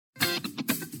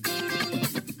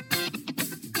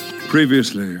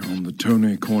Previously on the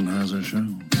Tony Kornheiser Show.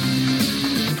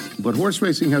 But horse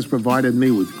racing has provided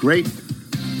me with great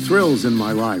thrills in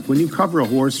my life. When you cover a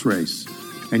horse race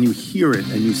and you hear it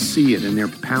and you see it and they're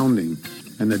pounding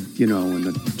and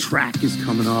the track is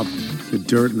coming up, the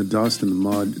dirt and the dust and the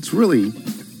mud,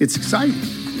 it's exciting.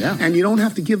 Yeah. And you don't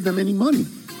have to give them any money.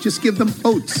 Just give them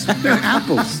oats and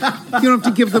apples. You don't have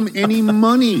to give them any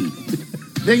money.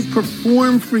 They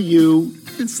perform for you.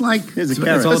 It's like it's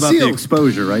all about the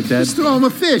exposure, right, Dad? Just throw them a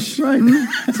fish. Right.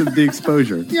 It's the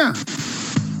exposure. Yeah.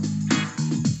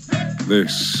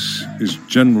 This is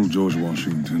General George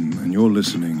Washington, and you're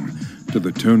listening to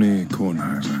the Tony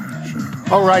Kornheiser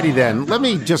Show. All righty then. Let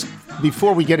me just,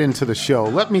 before we get into the show,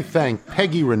 let me thank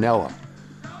Peggy Ranella.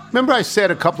 Remember I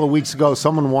said a couple of weeks ago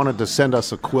someone wanted to send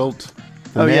us a quilt,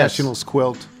 the Nationals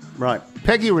quilt? Right.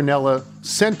 Peggy Ranella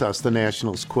sent us the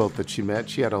Nationals quilt that she met.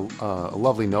 She had a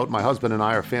lovely note. My husband and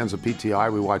I are fans of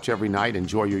PTI. We watch every night,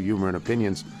 enjoy your humor and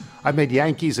opinions. I've made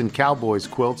Yankees and Cowboys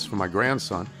quilts for my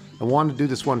grandson. I wanted to do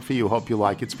this one for you. Hope you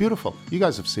like it. It's beautiful. You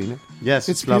guys have seen it. Yes,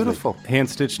 it's lovely. beautiful.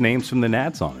 Hand-stitched names from the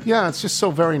Nats on it. Yeah, it's just so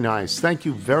very nice. Thank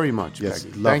you very much, yes,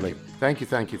 Peggy. Lovely. Thank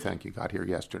you. Got here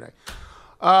yesterday.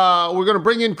 We're going to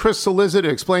bring in Chris Cillizza to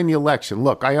explain the election.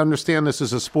 Look, I understand this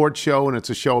is a sports show and it's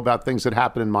a show about things that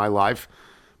happen in my life,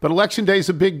 but Election Day is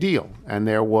a big deal, and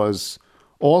there was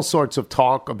all sorts of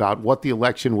talk about what the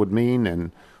election would mean,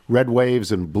 and red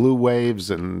waves and blue waves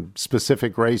and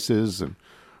specific races and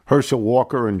Herschel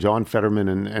Walker and John Fetterman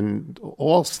and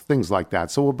all things like that.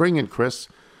 So we'll bring in Chris,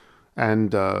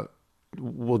 and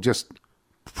we'll just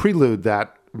prelude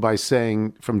that by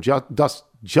saying from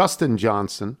Justin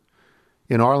Johnson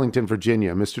in Arlington,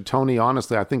 Virginia. Mr. Tony,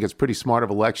 honestly, I think it's pretty smart of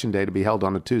Election Day to be held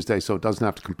on a Tuesday so it doesn't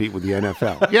have to compete with the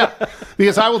NFL. Yeah,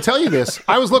 because I will tell you this.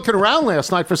 I was looking around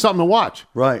last night for something to watch.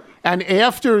 Right. And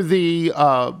after the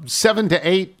 7 to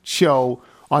 8 show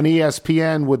on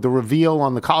ESPN with the reveal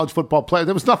on the college football player,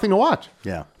 there was nothing to watch.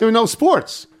 Yeah. There were no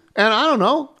sports. And I don't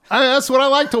know. That's what I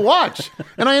like to watch.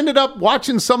 And I ended up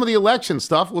watching some of the election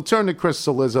stuff. We'll turn to Chris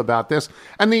Cillizza about this.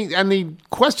 And the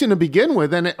question to begin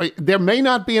with, and there may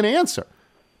not be an answer.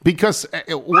 Because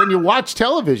when you watch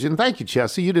television, thank you,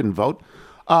 Chessie, you didn't vote.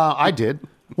 I did.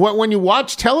 When you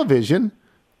watch television,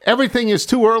 everything is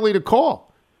too early to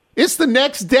call. It's the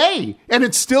next day, and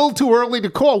it's still too early to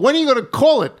call. When are you going to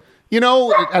call it?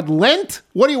 At Lent?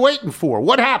 What are you waiting for?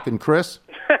 What happened, Chris?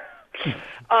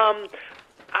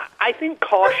 I think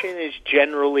caution is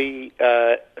generally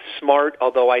smart,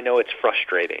 although I know it's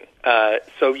frustrating.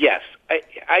 So, yes,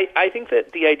 I think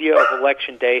that the idea of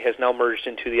Election Day has now merged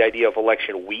into the idea of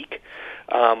Election Week,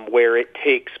 where it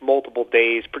takes multiple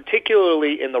days,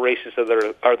 particularly in the races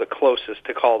that are the closest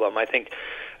to call them. I think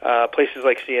places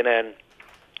like CNN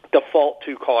default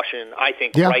to caution, I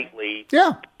think, rightly.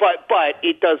 Yeah. But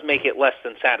it does make it less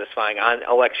than satisfying on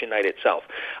election night itself.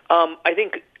 I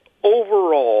think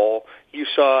overall you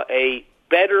saw a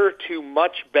better to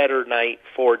much better night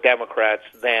for Democrats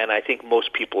than I think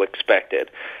most people expected.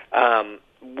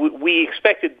 We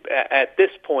expected at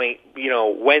this point,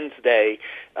 Wednesday,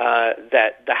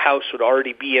 that the House would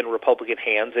already be in Republican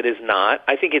hands. It is not.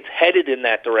 I think it's headed in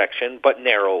that direction, but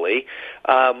narrowly.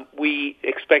 We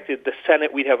expected the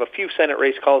Senate, we'd have a few Senate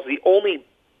race calls. The only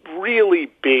really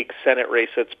big Senate race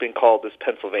that's been called is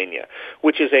Pennsylvania,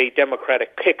 which is a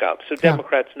Democratic pickup. So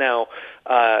Democrats now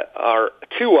are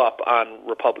 2 up on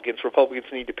Republicans.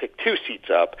 Republicans need to pick 2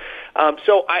 seats up.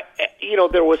 So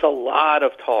there was a lot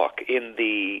of talk in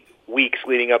the weeks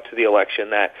leading up to the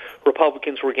election that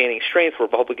Republicans were gaining strength,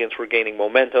 Republicans were gaining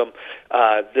momentum.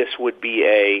 This would be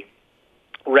a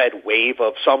red wave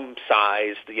of some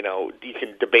size. You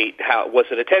can debate was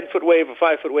it a 10-foot wave, a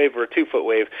 5-foot wave, or a 2-foot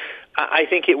wave. I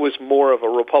think it was more of a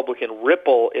Republican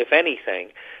ripple, if anything.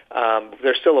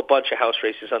 There's still a bunch of House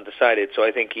races undecided, so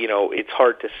I think it's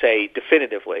hard to say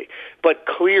definitively. But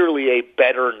clearly a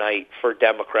better night for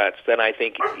Democrats than I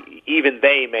think even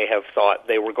they may have thought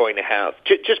they were going to have.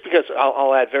 Just because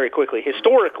I'll add very quickly,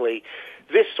 historically,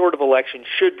 this sort of election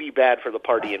should be bad for the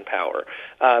party in power.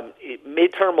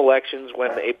 Midterm elections,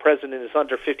 when a president is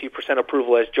under 50%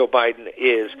 approval, as Joe Biden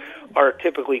is, are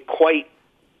typically quite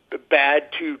bad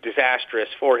to disastrous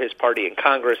for his party in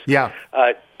Congress. Yeah.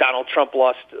 Donald Trump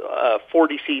lost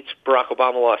 40 seats. Barack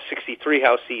Obama lost 63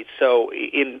 House seats. So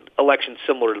in elections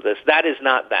similar to this, that is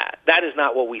not that. That is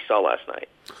not what we saw last night.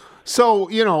 So,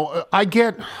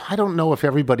 I don't know if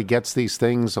everybody gets these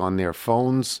things on their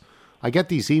phones. I get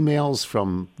these emails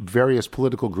from various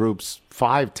political groups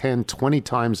 5, 10, 20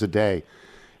 times a day.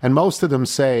 And most of them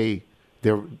say,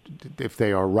 if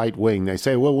they are right-wing, they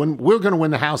say, well, we're going to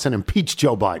win the House and impeach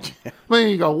Joe Biden. Well,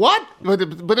 you go, what?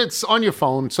 But it's on your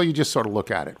phone, so you just sort of look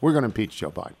at it. We're going to impeach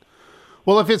Joe Biden.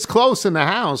 Well, if it's close in the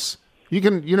House, you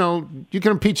can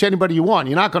impeach anybody you want.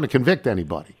 You're not going to convict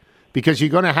anybody because you're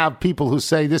going to have people who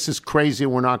say this is crazy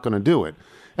and we're not going to do it.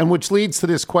 And which leads to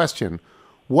this question.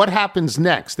 What happens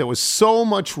next? There was so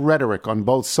much rhetoric on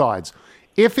both sides.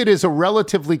 If it is a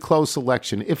relatively close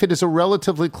election, if it is a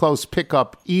relatively close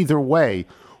pickup either way,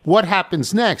 what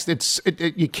happens next?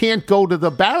 You can't go to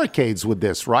the barricades with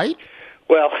this, right?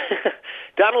 Well,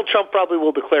 Donald Trump probably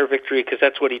will declare victory because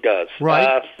that's what he does.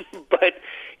 Right. But,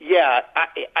 yeah,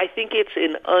 I think it's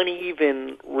an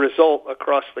uneven result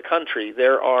across the country.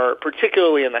 There are,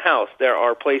 particularly in the House, there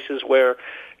are places where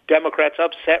Democrats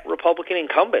upset Republican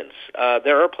incumbents.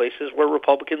 There are places where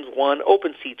Republicans won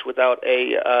open seats without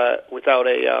a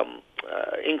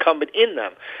incumbent in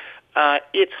them.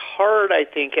 It's hard, I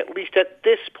think, at least at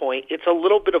this point. It's a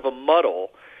little bit of a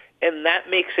muddle, and that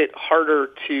makes it harder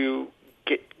to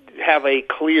have a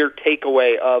clear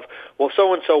takeaway of, well,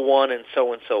 so-and-so won and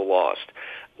so-and-so lost.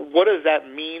 What does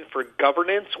that mean for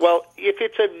governance? Well, if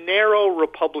it's a narrow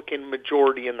Republican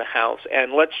majority in the House,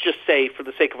 and let's just say, for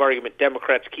the sake of argument,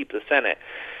 Democrats keep the Senate,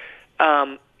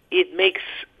 it makes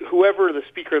whoever the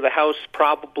Speaker of the House,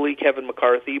 probably Kevin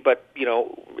McCarthy, but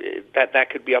that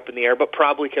could be up in the air, but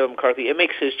probably Kevin McCarthy, it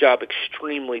makes his job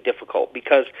extremely difficult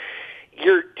because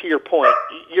to your point,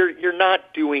 you're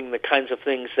not doing the kinds of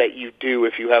things that you do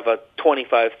if you have a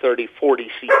 25, 30,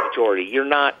 40 seat majority. You're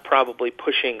not probably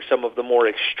pushing some of the more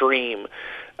extreme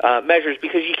measures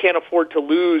because you can't afford to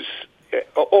lose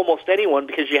almost anyone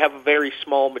because you have a very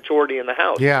small majority in the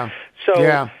House. Yeah.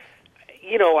 So,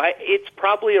 it's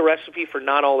probably a recipe for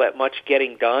not all that much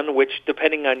getting done, which,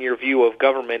 depending on your view of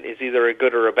government, is either a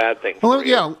good or a bad thing. Well,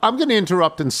 yeah, I'm going to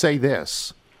interrupt and say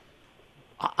this.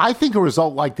 I think a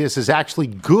result like this is actually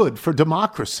good for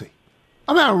democracy.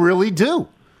 I mean, I really do.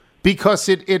 Because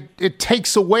it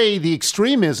takes away the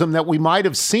extremism that we might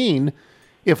have seen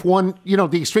if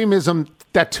the extremism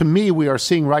that, to me, we are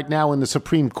seeing right now in the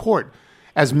Supreme Court,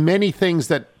 as many things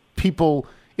that people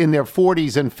in their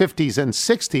 40s and 50s and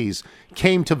 60s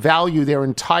came to value their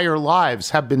entire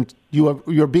lives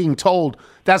you're being told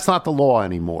that's not the law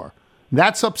anymore.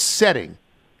 That's upsetting.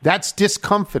 That's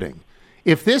discomforting.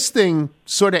 If this thing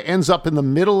sort of ends up in the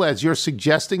middle, as you're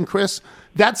suggesting, Chris,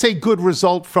 that's a good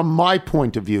result from my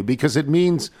point of view because it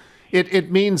means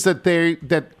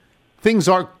that things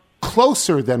are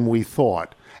closer than we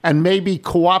thought, and maybe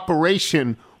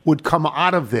cooperation would come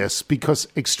out of this because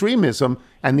extremism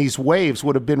and these waves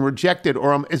would have been rejected.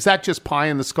 Or is that just pie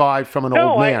in the sky from an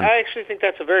old man? No, I actually think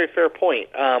that's a very fair point.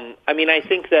 I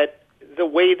think that the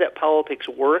way that politics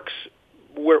works,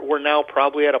 we're now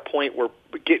probably at a point where,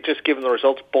 just given the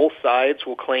results, both sides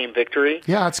will claim victory.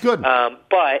 Yeah, that's good.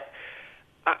 But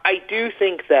I do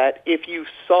think that if you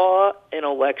saw an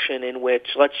election in which,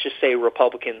 let's just say,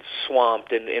 Republicans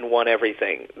swamped and won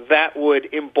everything, that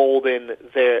would embolden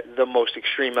the most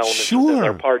extreme elements of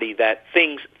their party, that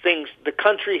the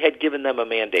country had given them a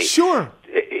mandate. Sure.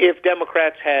 If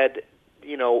Democrats had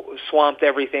swamped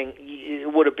everything,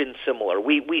 it would have been similar.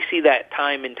 We see that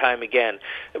time and time again.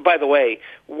 And by the way,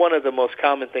 one of the most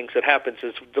common things that happens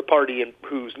is the party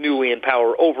who's newly in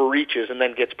power overreaches and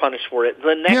then gets punished for it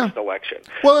the next election.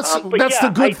 Well, that's the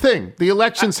good thing. The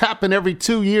elections happen every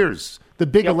 2 years. The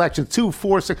big elections, 2,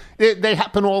 4, 6, they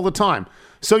happen all the time.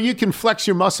 So you can flex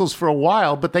your muscles for a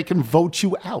while, but they can vote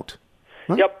you out.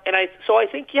 Huh? Yep, and I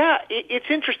think it's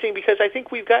interesting because I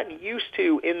think we've gotten used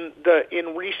to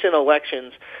in recent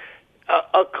elections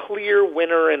a clear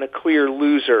winner and a clear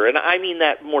loser, and I mean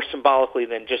that more symbolically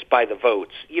than just by the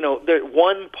votes.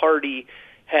 One party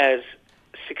has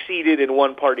succeeded and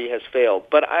one party has failed.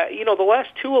 But the last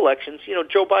two elections,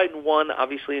 Joe Biden won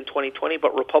obviously in 2020,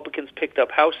 but Republicans picked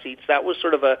up House seats. That was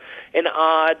sort of an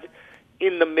odd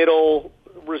in the middle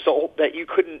result that you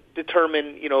couldn't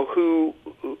determine, who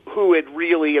had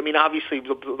really. I mean, obviously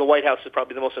the White House is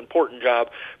probably the most important job,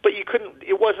 but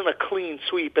it wasn't a clean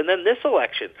sweep. And then this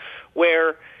election,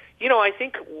 where, I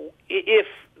think if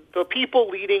the people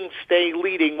leading stay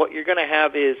leading, what you're going to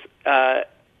have is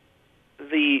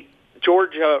the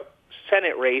Georgia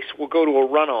Senate race will go to a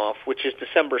runoff, which is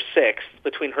December 6th,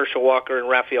 between Herschel Walker and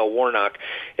Raphael Warnock.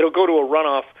 It'll go to a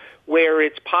runoff where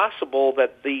it's possible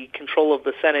that the control of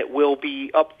the Senate will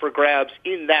be up for grabs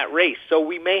in that race. So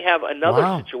we may have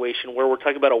another situation where we're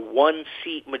talking about a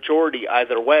one-seat majority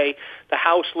either way. The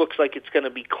House looks like it's going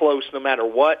to be close no matter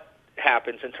what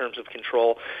happens in terms of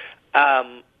control.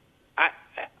 I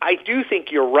do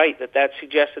think you're right that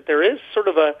suggests that there is sort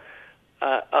of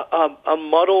a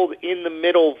muddled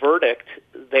in-the-middle verdict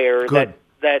there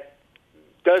that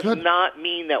does not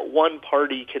mean that one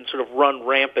party can sort of run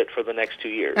rampant for the next 2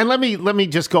 years. And let me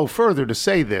just go further to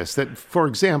say this, that, for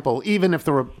example, even if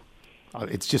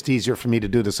it's just easier for me to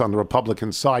do this on the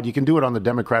Republican side. You can do it on the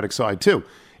Democratic side, too.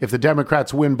 If the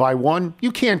Democrats win by one,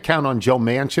 you can't count on Joe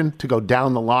Manchin to go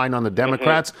down the line on the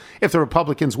Democrats. Mm-hmm. If the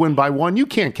Republicans win by one, you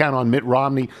can't count on Mitt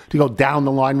Romney to go down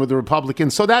the line with the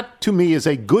Republicans. So that, to me, is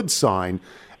a good sign,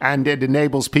 and it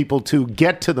enables people to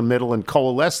get to the middle and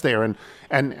coalesce there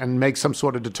and make some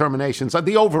sort of determinations.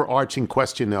 The overarching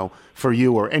question, though, for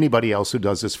you or anybody else who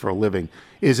does this for a living,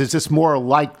 is this more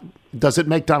like, does it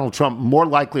make Donald Trump more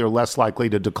likely or less likely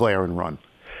to declare and run?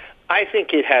 I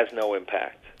think it has no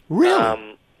impact.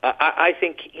 Really? I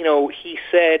think, he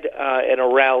said at a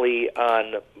rally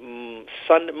on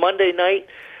Monday night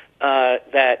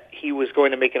that he was going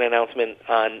to make an announcement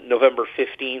on November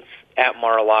 15th at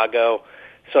Mar-a-Lago.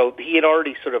 So he had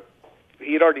already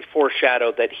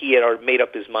foreshadowed that he had made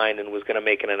up his mind and was going to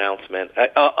make an announcement,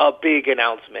 a big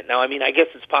announcement. Now, I mean, I guess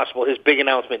it's possible his big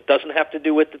announcement doesn't have to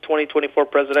do with the 2024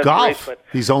 presidential race. But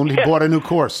he bought a new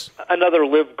course. Another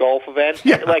live golf event.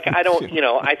 Yeah.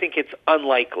 I think it's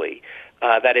unlikely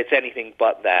that it's anything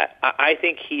but that. I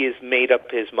think he has made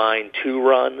up his mind to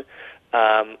run.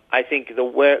 I think the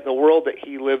world that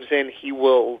he lives in, he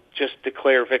will just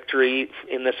declare victory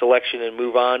in this election and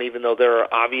move on, even though there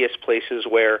are obvious places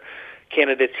where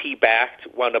candidates he backed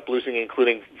wound up losing,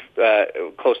 including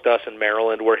close to us in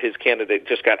Maryland, where his candidate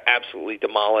just got absolutely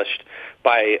demolished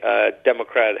by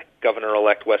Democratic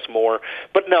Governor-elect Wes Moore.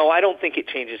 But no, I don't think it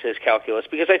changes his calculus,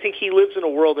 because I think he lives in a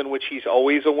world in which he's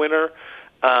always a winner.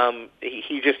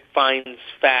 He just finds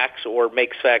facts or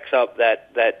makes facts up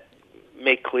that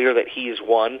make clear that he's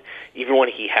won, even when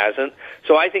he hasn't.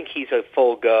 So I think he's a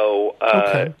full go.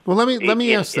 Okay. Well, let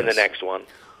me ask this. In the next one.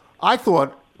 I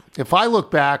thought, if I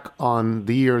look back on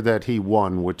the year that he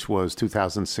won, which was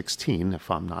 2016,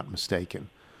 if I'm not mistaken,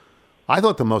 I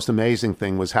thought the most amazing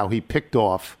thing was how he picked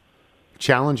off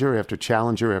challenger after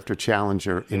challenger after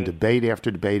challenger in debate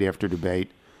after debate after debate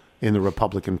in the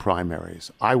Republican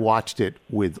primaries. I watched it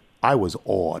I was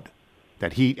awed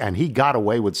that he got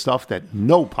away with stuff that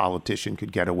no politician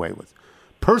could get away with.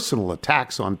 Personal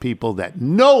attacks on people that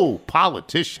no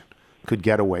politician could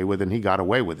get away with, and he got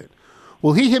away with it.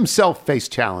 Will he himself face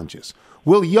challenges?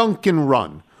 Will Youngkin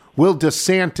run? Will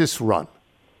DeSantis run?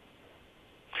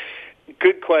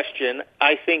 Good question.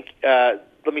 I think,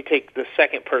 let me take the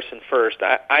second person first.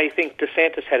 I think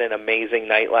DeSantis had an amazing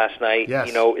night last night. Yes.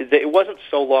 It wasn't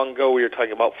so long ago we were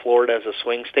talking about Florida as a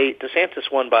swing state.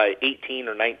 DeSantis won by 18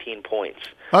 or 19 points.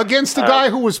 Against a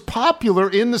guy who was popular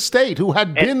in the state, who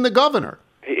had been the governor.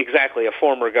 Exactly, a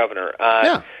former governor.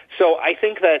 So I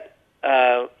think that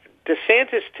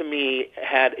DeSantis, to me,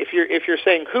 had, if you're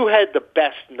saying who had the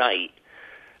best night,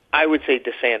 I would say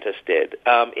DeSantis did.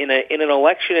 In an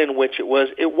election in which it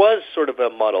was sort of a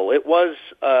muddle. It was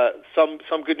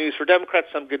some good news for Democrats,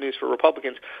 some good news for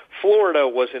Republicans. Florida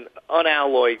was an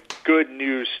unalloyed good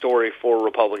news story for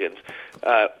Republicans.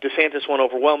 DeSantis won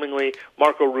overwhelmingly.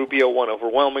 Marco Rubio won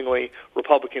overwhelmingly.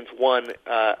 Republicans won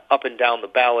up and down the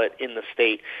ballot in the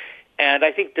state. And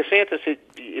I think DeSantis,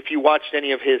 if you watched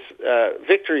any of his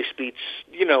victory speech,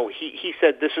 he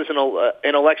said this is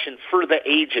an election for the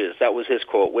ages. That was his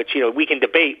quote, which, we can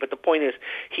debate. But the point is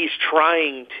he's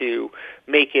trying to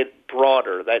make it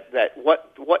broader, that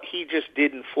what he just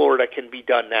did in Florida can be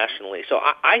done nationally. So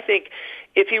I think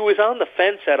if he was on the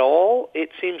fence at all, it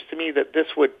seems to me that this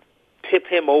would tip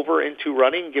him over into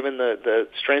running, given the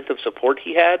strength of support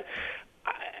he had.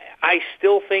 I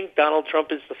still think Donald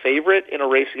Trump is the favorite in a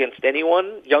race against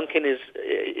anyone. Youngkin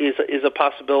is a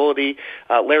possibility.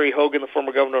 Larry Hogan, the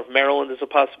former governor of Maryland, is a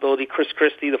possibility. Chris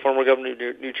Christie, the former governor of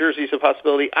New Jersey, is a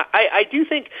possibility. I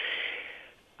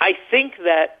think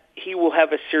that he will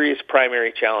have a serious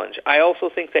primary challenge. I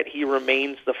also think that he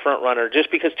remains the front runner,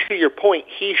 just because, to your point,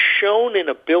 he's shown an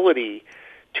ability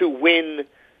to win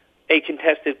a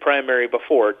contested primary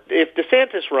before. If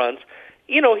DeSantis runs,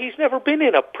 he's never been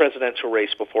in a presidential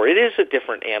race before. It is a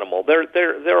different animal.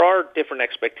 There are different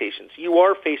expectations. You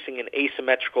are facing an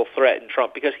asymmetrical threat in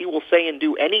Trump, because he will say and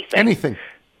do anything. Anything.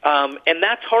 And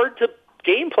that's hard to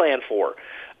game plan for.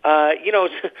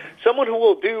 Someone who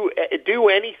will do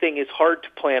anything is hard to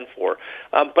plan for.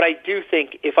 But I do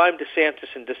think if I'm DeSantis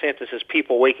and DeSantis'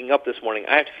 people waking up this morning,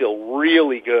 I have to feel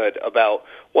really good about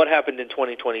what happened in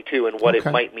 2022 and what it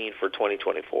might mean for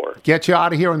 2024. Get you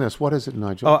out of here on this. What is it,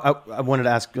 Nigel? Oh, I wanted to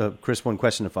ask Chris one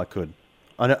question if I could.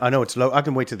 I know it's low. I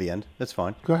can wait to the end. That's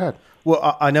fine. Go ahead.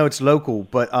 Well, I know it's local,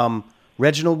 but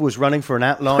Reginald was running for an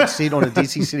at-large seat on the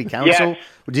D.C. City Council.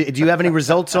 Yes. Do you have any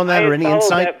results on that or any I insight?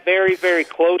 followed that very, very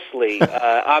closely.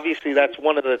 Obviously, that's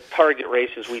one of the target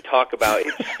races we talk about.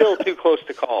 It's still too close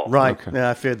to call. Right. Okay. Yeah,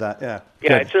 I feared that. Yeah. Yeah,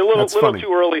 Good. it's a little That's funny.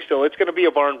 too early still. It's going to be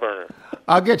a barn burner.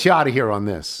 I'll get you out of here on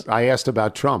this. I asked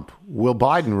about Trump. Will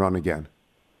Biden run again?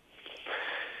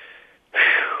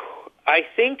 I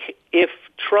think if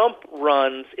Trump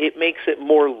runs, it makes it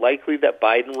more likely that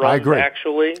Biden runs. I agree.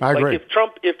 Actually, I agree.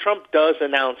 If Trump does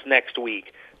announce next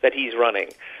week that he's running,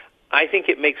 I think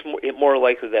it makes it more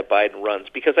likely that Biden runs,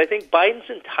 because I think Biden's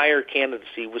entire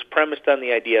candidacy was premised on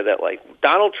the idea that, like,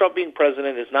 Donald Trump being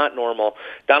president is not normal.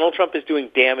 Donald Trump is doing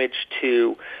damage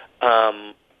to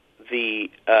the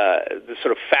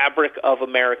sort of fabric of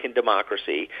American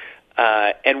democracy,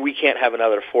 and we can't have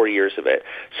another 4 years of it.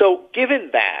 So given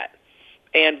that,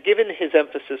 and given his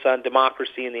emphasis on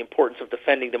democracy and the importance of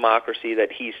defending democracy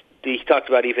that he talked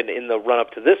about even in the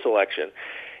run-up to this election,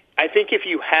 I think if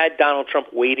you had Donald Trump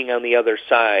waiting on the other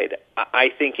side,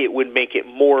 I think it would make it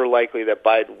more likely that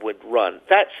Biden would run.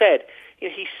 That said,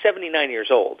 he's 79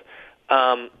 years old.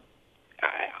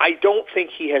 I don't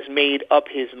think he has made up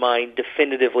his mind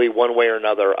definitively one way or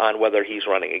another on whether he's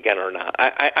running again or not.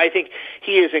 I think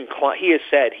he has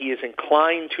said he is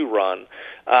inclined to run.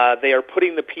 They are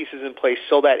putting the pieces in place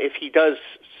so that if he does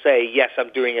say, yes,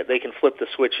 I'm doing it, they can flip the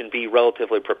switch and be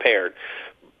relatively prepared.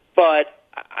 But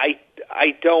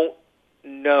I don't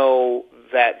know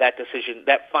that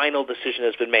final decision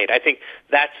has been made. I think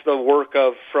that's the work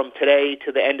of from today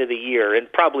to the end of the year,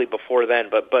 and probably before then,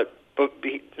 but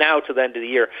now to the end of the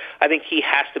year, I think he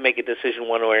has to make a decision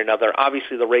one way or another.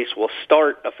 Obviously, the race will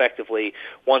start effectively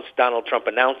once Donald Trump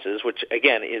announces, which,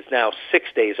 again, is now 6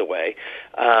 days away.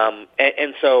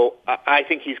 And so I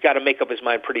think he's got to make up his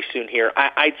mind pretty soon here.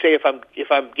 I'd say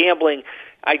if I'm gambling,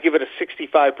 I'd give it a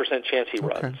 65% chance he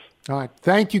runs. Okay. All right.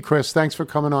 Thank you, Chris. Thanks for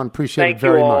coming on. Appreciate it Thank you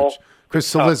very all. much.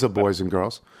 Chris Cillizza, boys and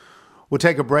girls. We'll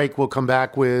take a break. We'll come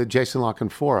back with Jason La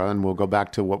Canfora, and we'll go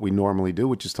back to what we normally do,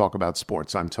 which is talk about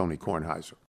sports. I'm Tony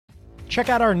Kornheiser. Check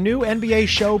out our new NBA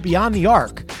show, Beyond the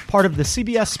Arc, part of the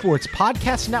CBS Sports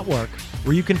Podcast Network,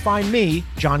 where you can find me,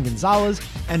 John Gonzalez,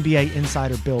 NBA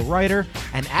insider Bill Ryder,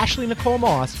 and Ashley Nicole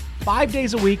Moss 5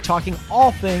 days a week talking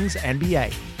all things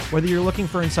NBA. Whether you're looking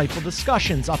for insightful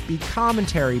discussions, upbeat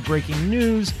commentary, breaking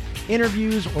news,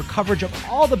 interviews, or coverage of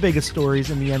all the biggest stories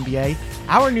in the NBA,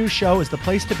 our new show is the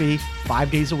place to be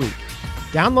 5 days a week.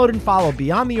 Download and follow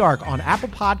Beyond the Arc on Apple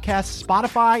Podcasts,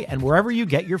 Spotify, and wherever you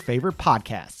get your favorite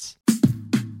podcasts.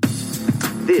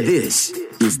 This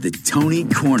is the Tony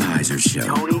Kornheiser Show.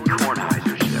 Tony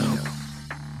Kornheiser Show.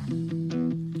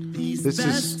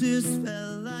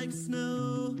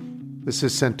 This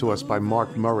is sent to us by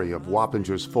Mark Murray of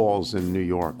Wappingers Falls in New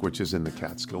York, which is in the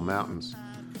Catskill Mountains.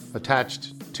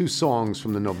 Attached, 2 songs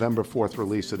from the November 4th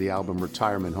release of the album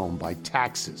Retirement Home by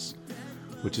Taxes,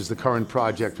 which is the current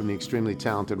project from the extremely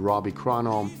talented Robbie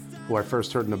Cronholm, who I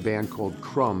first heard in a band called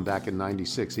Crumb back in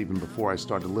 '96, even before I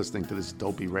started listening to this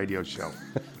dopey radio show.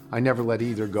 I never let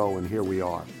either go, and here we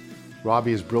are.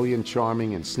 Robbie is brilliant,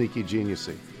 charming, and sneaky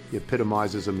geniusy. He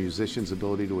epitomizes a musician's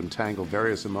ability to entangle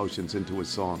various emotions into his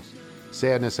songs.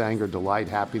 Sadness, anger, delight,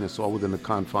 happiness, all within the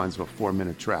confines of a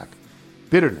 4-minute track.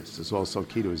 Bitterness is also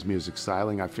key to his music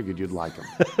styling. I figured you'd like him.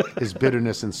 His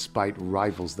bitterness and spite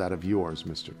rivals that of yours,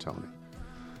 Mr. Tony.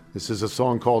 This is a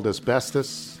song called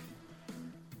Asbestos,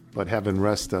 but heaven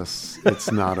rest us,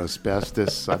 it's not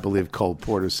asbestos. I believe Cole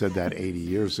Porter said that 80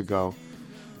 years ago.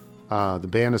 The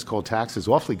band is called Taxes.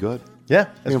 Awfully good. Yeah,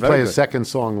 We're going to play a second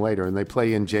song later, and they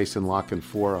play in Jason La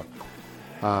Canfora.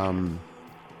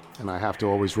 And I have to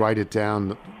always write it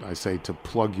down. I say to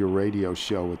plug your radio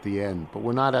show at the end, but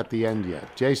we're not at the end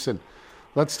yet. Jason,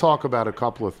 let's talk about a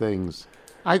couple of things.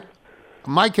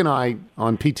 Mike and I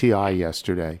on PTI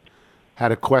yesterday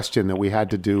had a question that we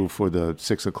had to do for the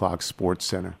 6 o'clock Sports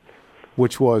Center,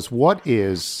 which was, what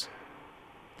is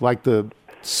like the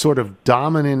sort of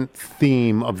dominant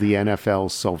theme of the NFL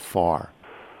so far?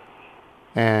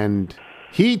 And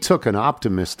he took an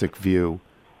optimistic view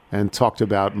and talked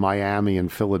about Miami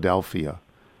and Philadelphia,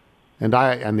 and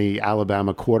the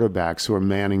Alabama quarterbacks who are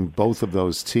manning both of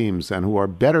those teams and who are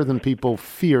better than people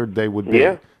feared they would be.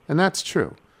 Yeah. And that's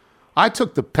true. I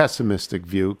took the pessimistic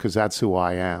view because that's who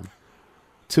I am.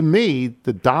 To me,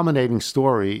 the dominating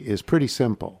story is pretty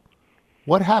simple.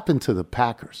 What happened to the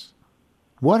Packers?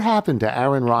 What happened to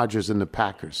Aaron Rodgers and the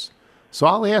Packers? So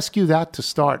I'll ask you that to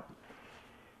start.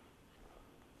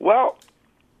 Well,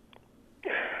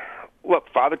 look,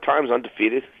 Father Time's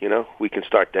undefeated. We can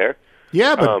start there.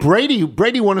 Yeah, but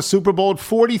Brady won a Super Bowl at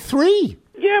 43.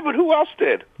 Yeah, but who else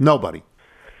did? Nobody.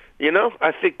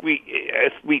 I think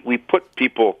we put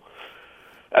people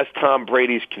as Tom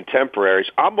Brady's contemporaries.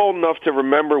 I'm old enough to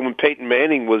remember when Peyton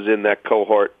Manning was in that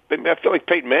cohort. I feel like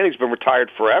Peyton Manning's been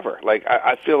retired forever. Like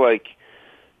I feel like,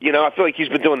 I feel like he's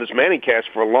been doing this Manning cast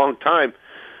for a long time,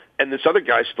 and this other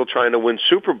guy's still trying to win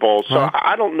Super Bowls. So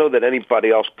I don't know that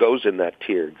anybody else goes in that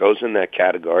tier, goes in that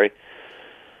category.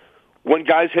 When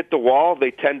guys hit the wall,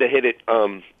 they tend to hit it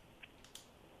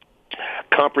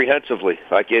comprehensively.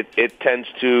 Like it tends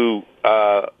to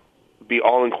be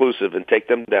all-inclusive and take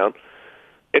them down.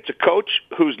 It's a coach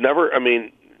who's never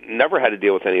had to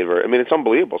deal with any of it. I mean, it's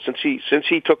unbelievable. Since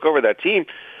he took over that team,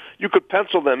 you could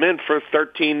pencil them in for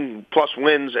 13-plus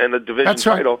wins and a division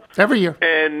title. Every year.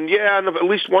 And, and at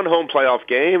least one home playoff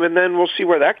game, and then we'll see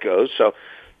where that goes. So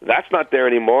that's not there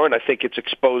anymore, and I think it's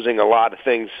exposing a lot of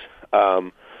things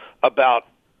about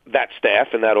that staff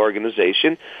and that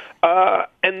organization.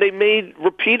 And they made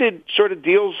repeated sort of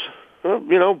deals,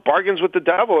 bargains with the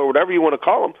devil or whatever you want to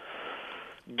call them,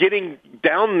 getting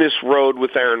down this road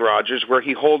with Aaron Rodgers where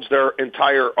he holds their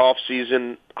entire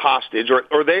offseason hostage,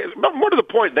 or they, more to the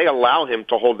point, they allow him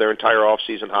to hold their entire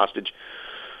offseason hostage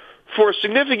for a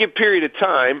significant period of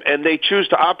time, and they choose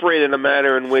to operate in a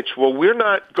manner in which, we're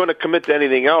not going to commit to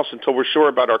anything else until we're sure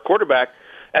about our quarterback.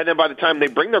 And then by the time they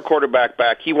bring their quarterback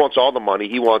back, he wants all the money.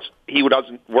 He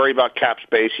doesn't worry about cap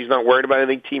space. He's not worried about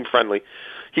anything team-friendly.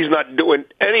 He's not doing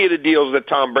any of the deals that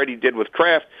Tom Brady did with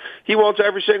Kraft. He wants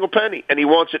every single penny, and he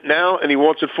wants it now, and he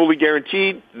wants it fully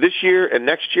guaranteed this year and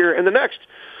next year and the next.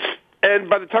 And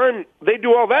by the time they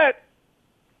do all that,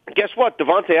 guess what?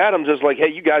 Devontae Adams is like, hey,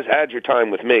 you guys had your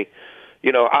time with me.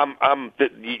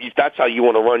 That's how you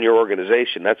want to run your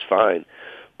organization. That's fine.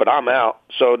 But I'm out.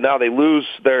 So now they lose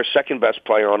their second-best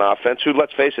player on offense, who,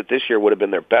 let's face it, this year would have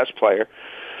been their best player.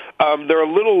 They're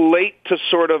a little late to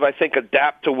sort of, I think,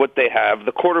 adapt to what they have.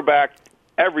 The quarterback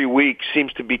every week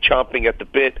seems to be chomping at the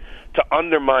bit to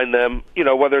undermine them,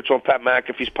 whether it's on Pat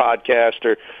McAfee's podcast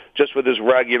or just with his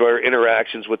regular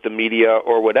interactions with the media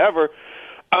or whatever.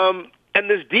 And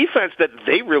this defense that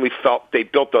they really felt they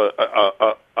built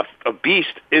a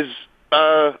beast is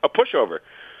a pushover.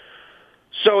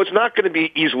 So it's not going to be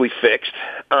easily fixed.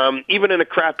 Even in a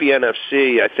crappy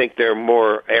NFC, I think there are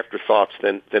more afterthoughts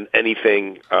than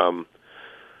anything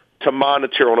to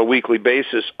monitor on a weekly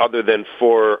basis other than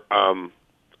for, car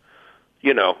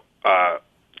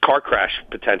crash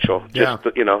potential. Just,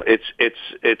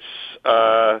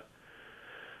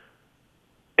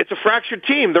 it's a fractured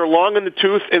team. They're long in the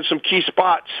tooth in some key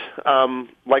spots,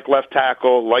 like left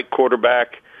tackle, like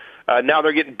quarterback. Now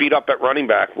they're getting beat up at running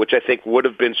back, which I think would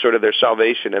have been sort of their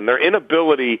salvation. And their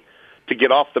inability to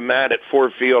get off the mat at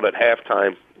Ford Field at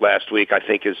halftime last week, I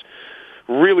think, is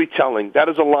really telling. That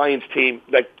is a Lions team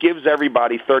that gives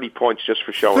everybody 30 points just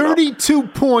for showing 32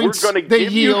 up. points. We're going to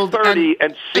give you 30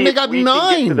 and see and they if got we 9.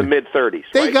 can get to the mid-30s.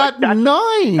 They right? got that's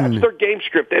 9. That's their game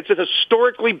script. It's a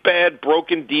historically bad,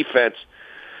 broken defense,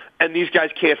 and these guys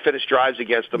can't finish drives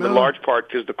against them in large part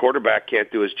because the quarterback can't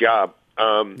do his job.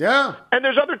 And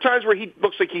there's other times where he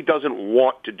looks like he doesn't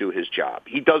want to do his job.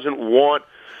 He doesn't want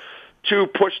to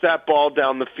push that ball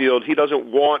down the field. He doesn't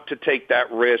want to take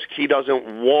that risk. He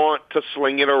doesn't want to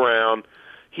sling it around.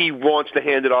 He wants to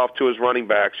hand it off to his running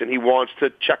backs, and he wants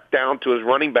to check down to his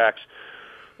running backs,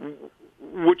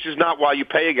 which is not why you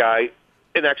pay a guy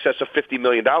in excess of $50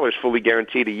 million fully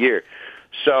guaranteed a year.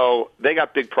 So they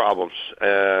got big problems,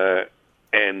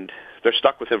 and they're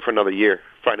stuck with him for another year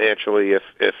financially,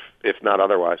 if not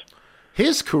otherwise.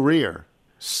 His career,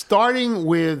 starting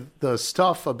with the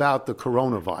stuff about the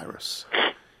coronavirus,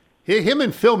 him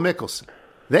and Phil Mickelson,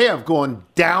 they have gone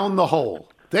down the hole.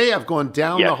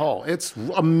 The hole. It's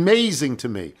amazing to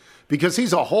me because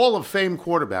he's a Hall of Fame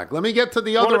quarterback. Let me get to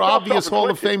the other obvious Hall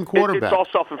of Fame quarterback. It's all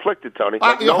self-inflicted, Tony.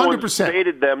 Like, no 100%. one's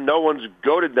baited them. No one's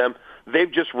goaded them.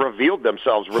 They've just revealed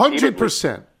themselves repeatedly.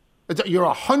 100%.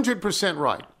 You're 100%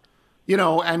 right.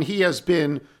 And he has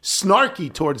been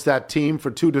snarky towards that team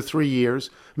for 2 to 3 years,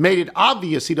 made it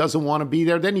obvious he doesn't want to be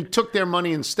there. Then he took their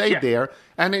money and stayed there,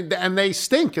 and they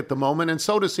stink at the moment, and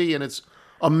so does he, and it's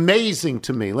amazing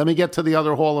to me. Let me get to the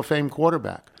other Hall of Fame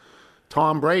quarterback,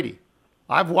 Tom Brady.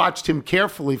 I've watched him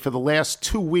carefully for the last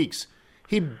 2 weeks.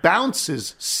 He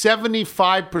bounces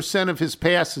 75% of his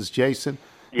passes, Jason.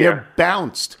 They're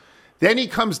bounced. Then he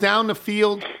comes down the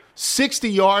field, 60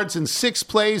 yards in 6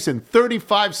 plays in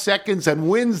 35 seconds and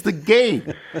wins the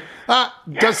game.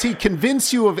 Does he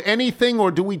convince you of anything,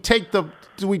 or do we take the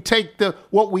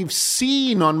what we've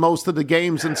seen on most of the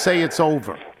games and say it's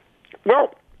over?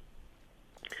 Well,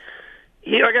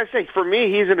 like I say, for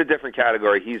me, he's in a different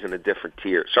category. He's in a different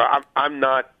tier. So I'm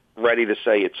not ready to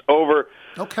say it's over.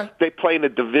 Okay. They play in a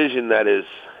division that is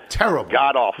terrible,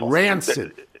 god awful,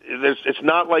 rancid. It's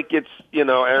not like it's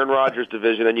Aaron Rodgers'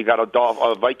 division and you got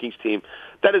a Vikings team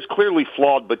that is clearly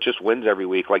flawed but just wins every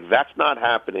week. Like, that's not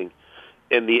happening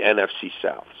in the NFC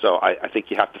South. So I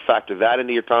think you have to factor that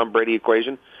into your Tom Brady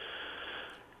equation.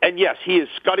 And yes, he is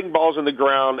scudding balls in the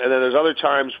ground, and then there's other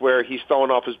times where he's throwing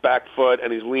off his back foot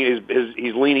and he's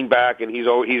leaning back and he's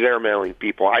airmailing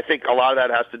people. I think a lot of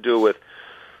that has to do with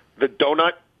the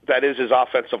donut that is his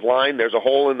offensive line. There's a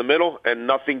hole in the middle, and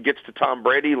nothing gets to Tom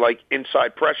Brady like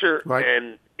inside pressure. Right.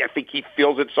 And I think he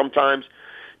feels it sometimes,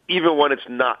 even when it's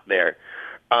not there.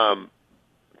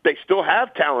 They still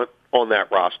have talent on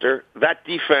that roster. That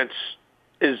defense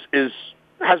has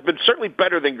been certainly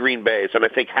better than Green Bay's, and I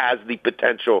think has the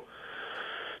potential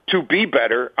to be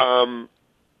better.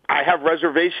 I have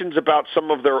reservations about some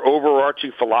of their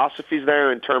overarching philosophies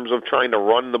there in terms of trying to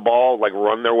run the ball, like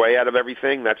run their way out of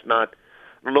everything. I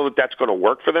don't know that that's going to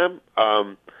work for them.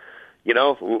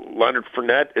 Leonard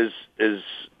Fournette is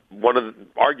one of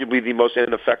arguably the most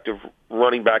ineffective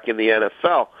running back in the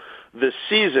NFL this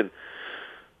season.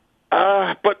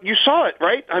 But you saw it,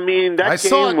 right? I mean, that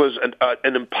game was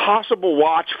an impossible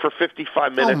watch for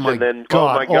 55 minutes, and then,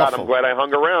 oh my God, I'm glad I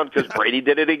hung around because Brady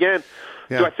did it again.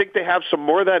 Yeah. Do I think they have some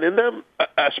more of that in them,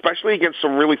 especially against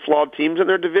some really flawed teams in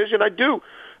their division? I do.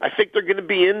 I think they're going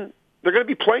to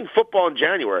be playing football in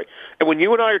January. And when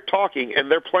you and I are talking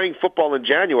and they're playing football in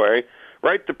January,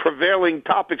 right, the prevailing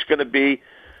topic's going to be,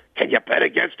 can you bet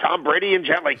against Tom Brady in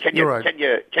January? Can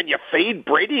you fade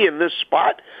Brady in this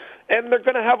spot? And they're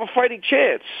going to have a fighting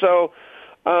chance. So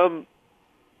I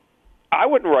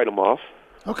wouldn't write them off.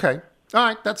 Okay. All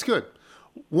right. That's good.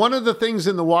 One of the things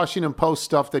in the Washington Post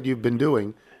stuff that you've been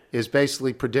doing is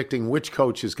basically predicting which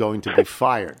coach is going to be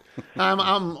fired.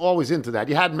 I'm always into that.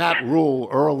 You had Matt Rule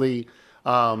early.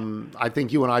 I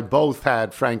think you and I both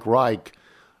had Frank Reich.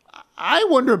 I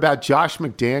wonder about Josh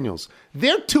McDaniels.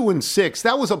 They're 2-6.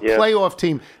 That was a playoff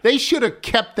team. They should have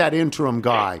kept that interim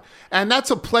guy. And that's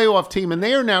a playoff team, and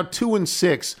they are now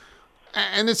 2-6.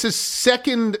 And it's his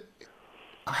second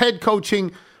head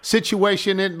coaching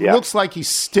situation. It looks like he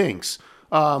stinks.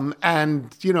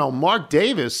 Mark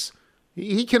Davis,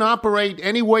 he can operate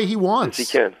any way he wants. Yes,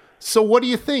 he can. So what do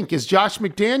you think? Is Josh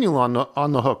McDaniel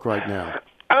on the hook right now?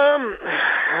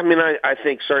 I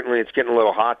think certainly it's getting a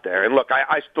little hot there. And look,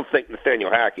 I still think Nathaniel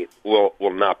Hackett will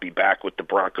not be back with the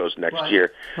Broncos next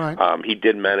year. Right. He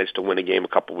did manage to win a game a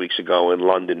couple weeks ago in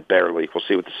London, barely. We'll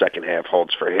see what the second half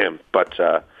holds for him. But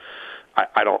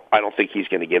I don't think he's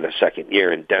going to get a second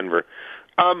year in Denver.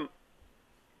 Well,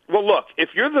 look, if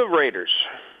you're the Raiders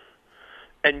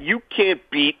and you can't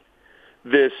beat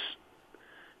this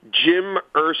Jim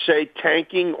Irsay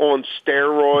tanking on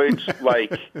steroids,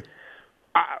 like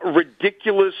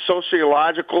ridiculous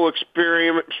sociological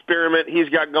experiment he's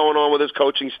got going on with his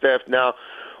coaching staff now,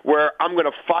 where I'm going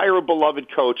to fire a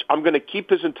beloved coach, I'm going to keep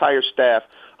his entire staff,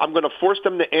 I'm going to force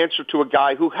them to answer to a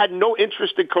guy who had no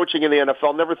interest in coaching in the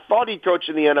NFL, never thought he'd coach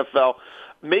in the NFL,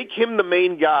 make him the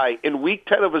main guy in week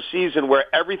 10 of a season where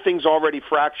everything's already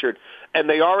fractured, and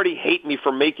they already hate me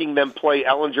for making them play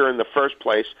Ellinger in the first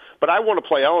place. But I want to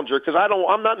play Ellinger because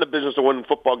I'm not in the business of winning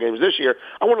football games this year.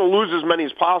 I want to lose as many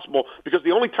as possible because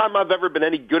the only time I've ever been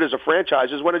any good as a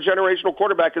franchise is when a generational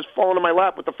quarterback has fallen in my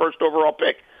lap with the first overall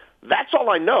pick. That's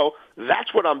all I know.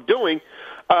 That's what I'm doing.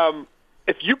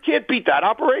 If you can't beat that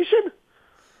operation,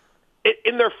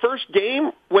 in their first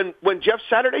game, when Jeff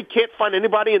Saturday can't find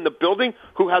anybody in the building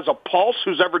who has a pulse,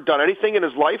 who's ever done anything in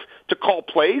his life to call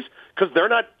plays, because they're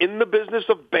not in the business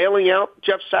of bailing out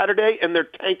Jeff Saturday and their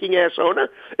tanking-ass owner,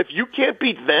 if you can't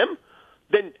beat them,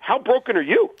 then how broken are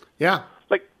you? Yeah.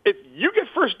 Like, if you get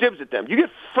first dibs at them, you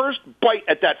get first bite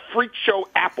at that freak show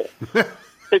apple.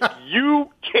 If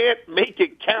you can't make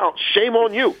it count, shame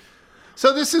on you.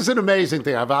 So this is an amazing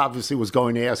thing. I obviously was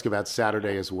going to ask about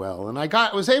Saturday as well. And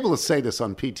I was able to say this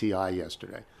on PTI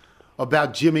yesterday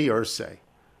about Jimmy Irsay,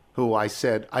 who I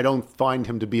said, I don't find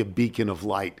him to be a beacon of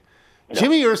light. No.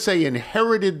 Jimmy Irsay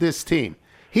inherited this team.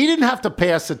 He didn't have to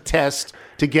pass a test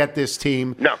to get this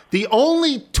team. No. The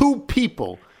only two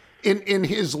people in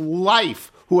his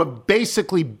life who have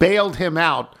basically bailed him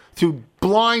out through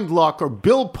blind luck are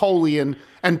Bill Polian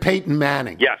and Peyton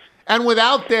Manning. Yes. And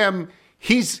without them,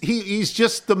 he's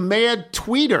just the mad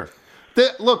tweeter.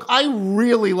 Look, I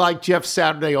really like Jeff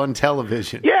Saturday on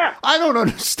television. Yeah. I don't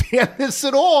understand this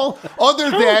at all,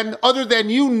 other than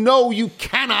you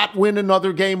cannot win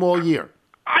another game all year.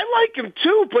 I like him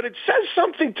too, but it says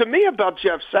something to me about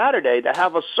Jeff Saturday to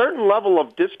have a certain level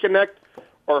of disconnect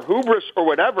or hubris or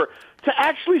whatever to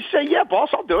actually say, yeah, boss,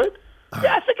 I'll do it.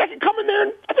 Yeah, I think I can come in there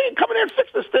and fix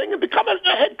this thing and become a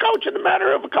head coach in a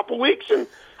matter of a couple weeks, and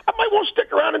I might want to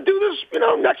stick around and do this,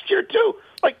 next year too.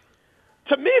 Like,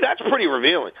 to me, that's pretty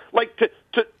revealing. Like to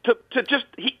just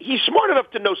he's smart enough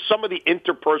to know some of the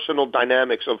interpersonal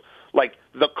dynamics of like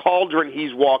the cauldron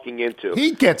he's walking into.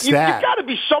 He gets that. You got to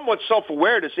be somewhat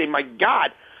self-aware to say, my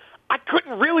God, I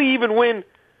couldn't really even win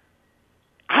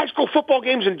high school football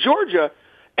games in Georgia,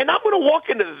 and I'm going to walk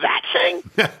into that thing.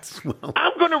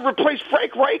 I'm going to replace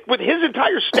Frank Reich with his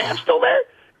entire staff still there,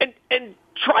 and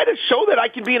try to show that I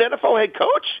can be an NFL head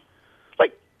coach.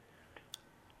 Like,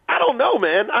 I don't know,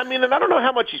 man. I mean, and I don't know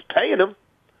how much he's paying him,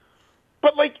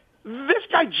 but like this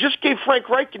guy just gave Frank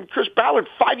Reich and Chris Ballard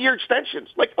 5-year extensions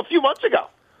like a few months ago.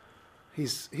 And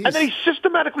then he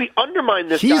systematically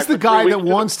undermined this guy. He's the guy that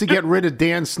wants to get rid of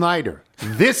Dan Snyder.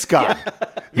 This guy.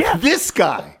 Yeah. This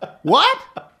guy. What?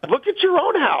 Look at your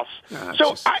own house.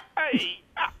 So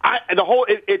the whole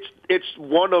it's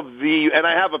one of the, and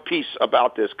I have a piece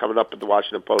about this coming up at the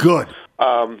Washington Post. Good.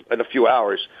 In a few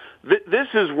hours. This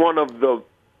is one of the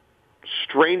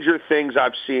stranger things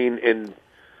I've seen in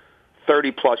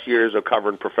 30 plus years of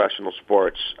covering professional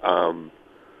sports.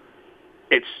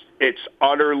 It's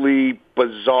utterly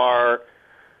bizarre.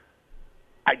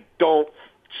 I don't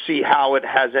see how it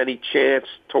has any chance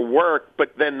to work,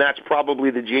 but then that's probably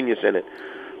the genius in it,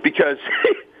 because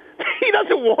he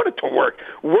doesn't want it to work.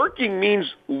 Working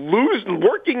means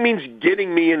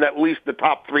getting me in at least the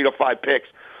top 3 to 5 picks,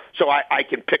 so I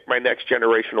can pick my next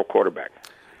generational quarterback.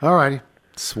 All righty.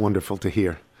 It's wonderful to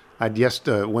hear. I just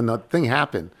when the thing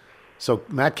happened, so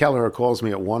Matt Kelleher calls me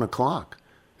at 1:00,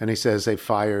 and he says they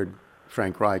fired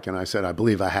Frank Reich, and I said, I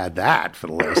believe I had that for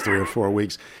the last 3 or 4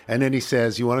 weeks. And then he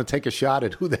says, you want to take a shot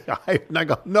at who they hired? And I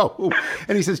go, no.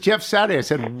 And he says, Jeff Saturday. I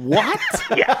said, what?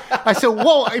 Yeah. I said,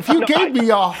 whoa, if you gave me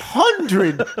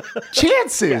 100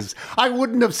 chances, I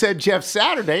wouldn't have said Jeff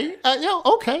Saturday.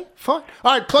 Okay, fine.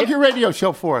 All right, plug your radio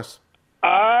show for us.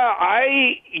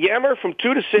 I yammer from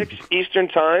 2 to 6 Eastern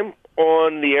Time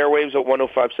on the airwaves at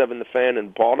 105.7 The Fan in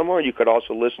Baltimore. You could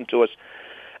also listen to us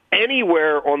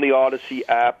anywhere on the Odyssey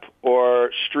app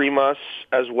or stream us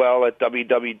as well at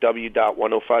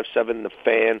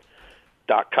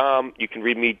www.1057thefan.com. You can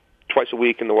read me twice a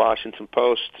week in the Washington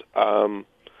Post. I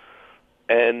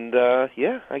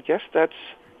guess that's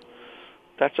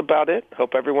about it.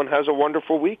 Hope everyone has a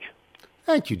wonderful week.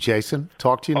 Thank you, Jason.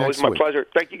 Talk to you next week. Always my pleasure.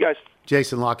 Thank you, guys.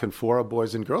 Jason La Canfora,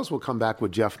 boys and girls. We'll come back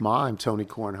with Jeff Ma. I'm Tony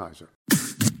Kornheiser.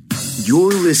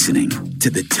 You're listening to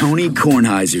The Tony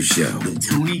Kornheiser Show. The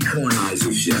Tony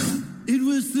Kornheiser Show. It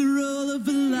was the role of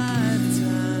a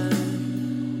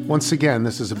lifetime. Once again,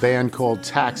 this is a band called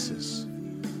Taxes.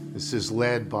 This is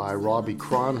led by Robbie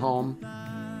Kronholm.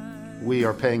 We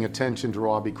are paying attention to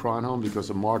Robbie Kronholm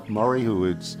because of Mark Murray, who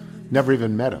has never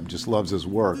even met him, just loves his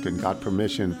work and got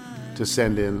permission to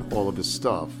send in all of his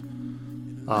stuff.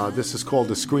 This is called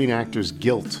The Screen Actor's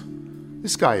Guilt.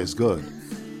 This guy is good.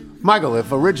 Michael,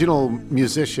 if original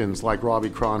musicians like Robbie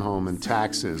Kronholm and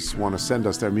Taxes want to send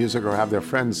us their music or have their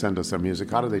friends send us their music,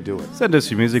 how do they do it? Send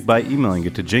us your music by emailing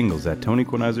it to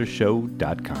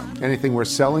jingles@TonyKornheiserShow.com. Anything we're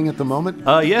selling at the moment?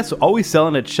 Yes, always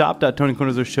selling at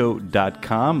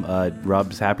shop.TonyKornheiserShow.com.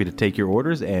 Rob's happy to take your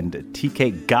orders, and TK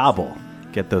Gobble.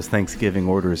 Get those Thanksgiving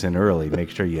orders in early.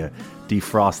 Make sure you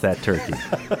defrost that turkey.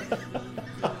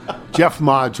 Jeff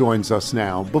Ma joins us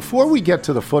now. Before we get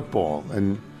to the football,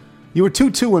 and you were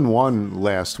 2-2-1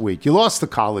 last week. You lost the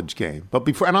college game, but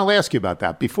before, and I'll ask you about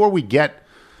that. Before we get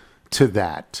to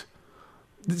that,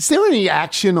 is there any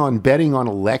action on betting on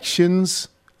elections?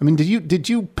 I mean, did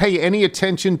you pay any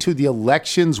attention to the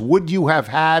elections? Would you have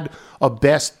had a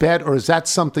best bet, or is that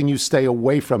something you stay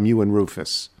away from, you and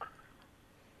Rufus?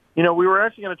 You know, we were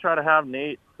actually going to try to have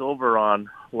Nate Silver on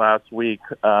last week.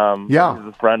 Yeah, he's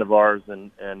a friend of ours,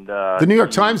 and the New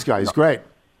York Times guy is great.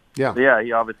 Yeah,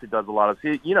 he obviously does a lot of.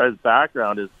 His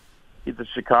background is he's a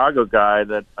Chicago guy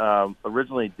that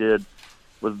originally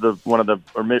was one of the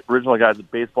original guys at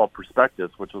Baseball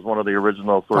Prospectus, which was one of the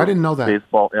original sort of I didn't know that.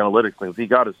 baseball analytics things. He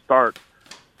got his start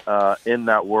in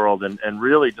that world, and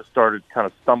really just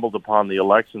stumbled upon the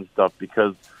election stuff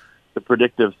because the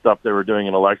predictive stuff they were doing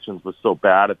in elections was so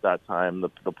bad at that time.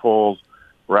 The polls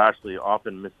were actually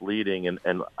often misleading,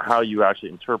 and how you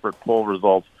actually interpret poll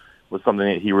results was something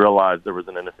that he realized there was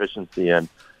an inefficiency in.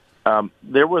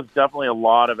 There was definitely a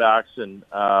lot of action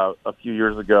a few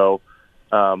years ago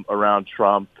around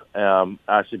Trump,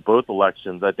 actually both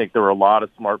elections. I think there were a lot of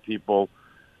smart people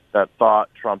that thought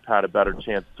Trump had a better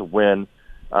chance to win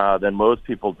than most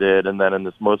people did. And then in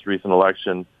this most recent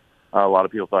election, a lot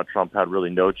of people thought Trump had really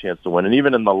no chance to win. And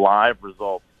even in the live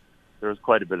results, there was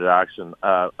quite a bit of action.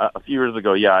 A few years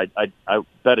ago, I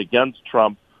bet against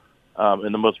Trump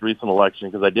in the most recent election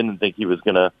because I didn't think he was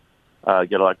going to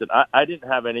get elected. I didn't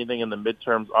have anything in the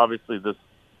midterms. Obviously, this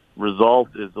result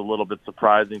is a little bit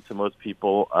surprising to most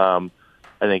people. I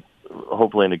think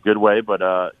hopefully in a good way,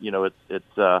 but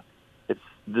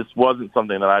this wasn't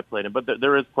something that I played in, but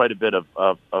there is quite a bit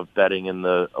of betting in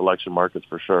the election markets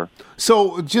for sure.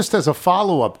 So just as a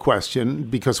follow-up question,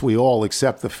 because we all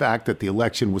accept the fact that the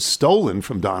election was stolen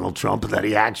from Donald Trump, that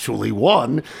he actually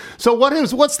won. So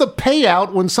what's the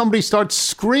payout when somebody starts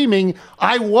screaming,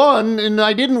 I won and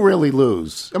I didn't really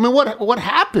lose? I mean, what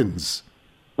happens?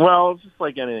 Well, it's just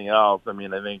like anything else. I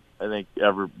mean, I think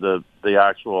the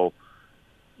actual,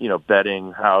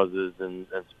 betting houses and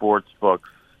sports books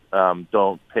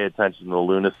don't pay attention to the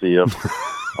lunacy of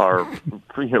our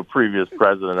previous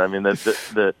president. I mean,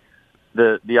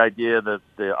 the idea that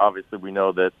obviously we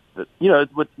know that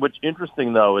what's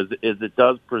interesting though is it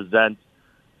does present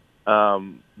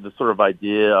the sort of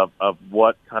idea of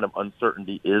what kind of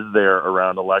uncertainty is there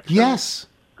around elections. Yes.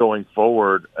 Going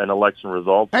forward and election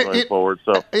results going forward.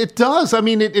 So it does. I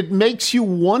mean, it makes you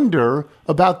wonder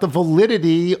about the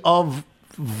validity of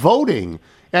voting,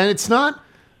 and it's not,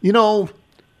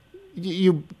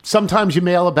 you sometimes you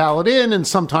mail a ballot in and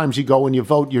sometimes you go and you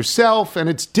vote yourself, and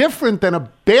it's different than a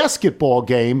basketball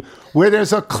game where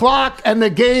there's a clock and the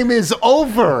game is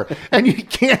over and you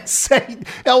can't say,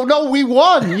 oh no, we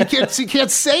won. You can't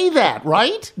say that,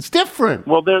 right? It's different.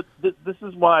 Well, this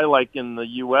is why, like in the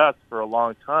U.S. for a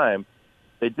long time,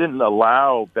 they didn't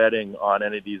allow betting on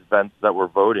any of these events that were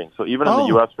voting. So even in the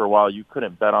U.S. for a while, you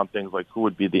couldn't bet on things like who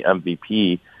would be the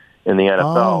MVP in the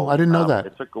NFL. Oh, I didn't know that.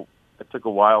 It took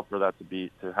a while for that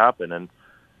to happen. And,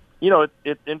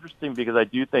 it's interesting because I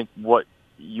do think what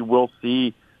you will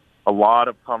see a lot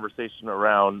of conversation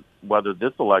around whether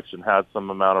this election has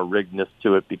some amount of riggedness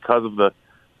to it because of the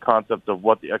concept of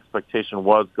what the expectation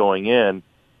was going in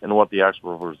and what the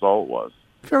actual result was.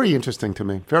 Very interesting to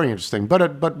me. Very interesting.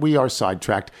 But we are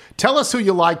sidetracked. Tell us who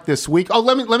you like this week. Oh,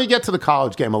 let me get to the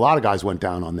college game. A lot of guys went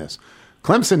down on this.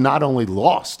 Clemson not only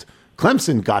lost,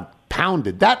 Clemson got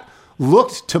pounded. That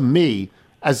looked to me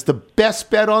as the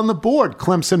best bet on the board.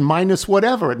 Clemson minus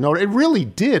whatever. No, it really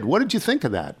did. What did you think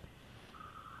of that?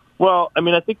 Well, I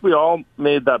mean, I think we all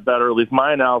made that bet, or at least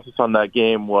my analysis on that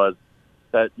game was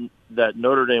that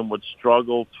Notre Dame would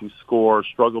struggle to score,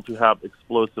 struggle to have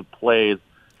explosive plays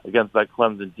against that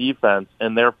Clemson defense,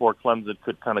 and therefore Clemson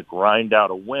could kind of grind out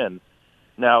a win.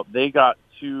 Now, they got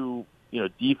two,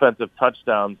 defensive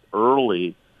touchdowns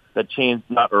early that changed,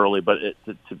 not early, but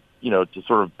to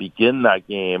sort of begin that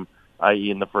game, i.e.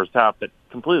 in the first half, that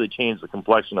completely changed the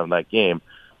complexion of that game.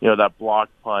 That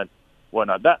blocked punt,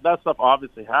 whatnot. That stuff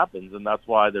obviously happens, and that's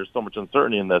why there's so much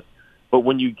uncertainty in this. But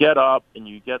when you get up and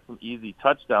you get some easy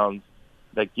touchdowns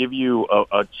that give you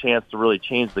a chance to really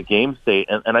change the game state,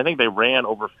 and I think they ran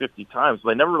over 50 times, so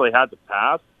they never really had to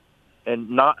pass,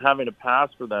 and not having to pass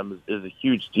for them is a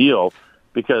huge deal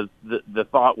because the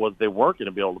thought was they weren't going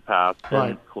to be able to pass,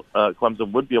 right. And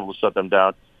Clemson would be able to shut them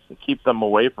down and keep them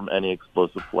away from any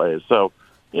explosive plays. So,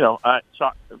 I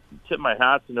tip my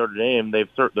hat to Notre Dame. They're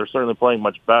certainly playing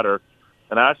much better,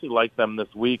 and I actually like them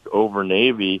this week over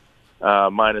Navy,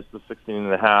 minus the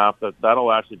 16.5.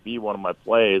 That'll actually be one of my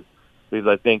plays because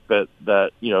I think that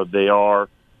they are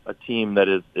a team that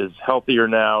is healthier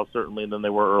now, certainly than they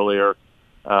were earlier.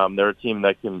 They're a team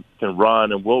that can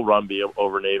run and will run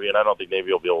over Navy, and I don't think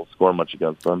Navy will be able to score much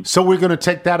against them. So we're going to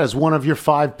take that as one of your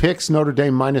 5 picks, Notre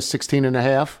Dame minus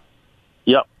 16.5?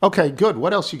 Yep. Okay, good.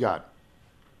 What else you got?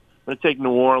 I'm going to take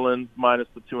New Orleans minus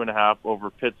the 2.5 over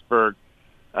Pittsburgh.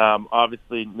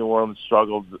 Obviously, New Orleans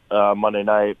struggled Monday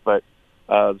night, but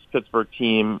this Pittsburgh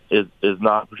team is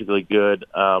not particularly good.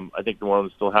 I think New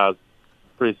Orleans still has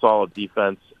pretty solid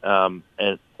defense and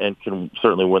can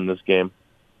certainly win this game.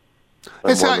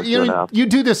 You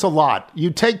do this a lot.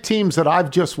 You take teams that I've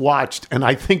just watched and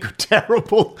I think are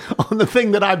terrible on the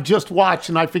thing that I've just watched,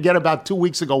 and I forget about 2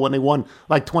 weeks ago when they won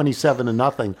like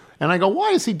 27-0. And I go, why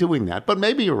is he doing that? But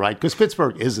maybe you're right, because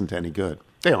Pittsburgh isn't any good.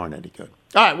 They aren't any good.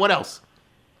 All right, what else?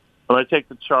 I'm going to take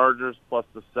the Chargers plus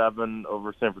the 7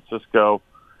 over San Francisco.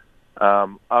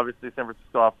 Obviously, San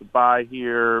Francisco off the bye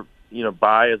here.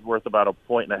 Bye is worth about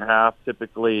 1.5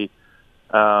 typically.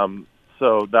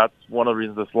 So that's one of the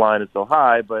reasons this line is so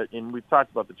high. And we've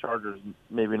talked about the Chargers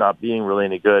maybe not being really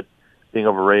any good, being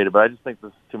overrated. But I just think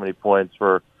this is too many points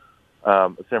for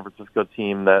a San Francisco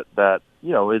team that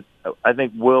is, I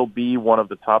think, will be one of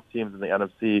the top teams in the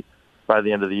NFC by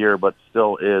the end of the year, but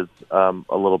still is a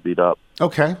little beat up.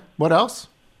 Okay. What else?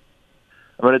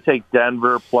 I'm going to take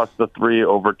Denver plus the 3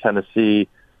 over Tennessee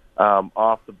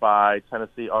off the bye.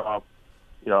 Tennessee off,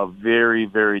 a very,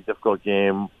 very difficult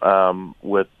game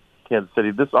with Kansas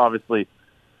City. This obviously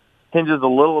hinges a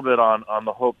little bit on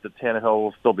the hope that Tannehill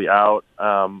will still be out.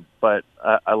 But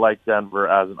I like Denver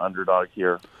as an underdog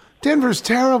here. Denver's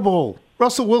terrible.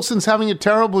 Russell Wilson's having a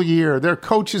terrible year. Their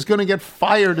coach is going to get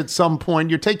fired at some point.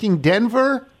 You're taking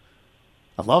Denver?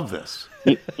 I love this.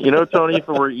 You know, Tony, if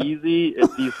it were easy,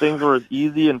 if these things were as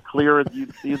easy and clear as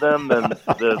you'd see them, then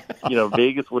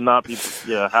Vegas would not be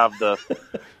have the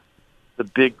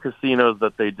big casinos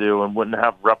that they do and wouldn't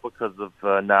have replicas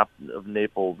of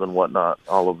Naples and whatnot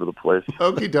all over the place.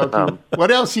 Okie dokie. What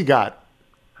else you got?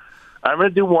 I'm going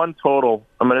to do one total.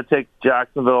 I'm going to take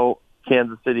Jacksonville,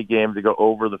 Kansas City game to go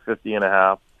over the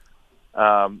 50.5.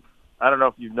 I don't know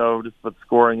if you've noticed, but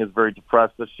scoring is very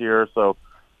depressed this year, so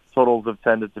totals have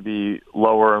tended to be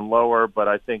lower and lower, but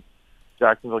I think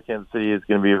Jacksonville, Kansas City is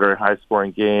going to be a very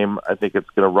high-scoring game. I think it's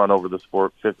going to run over the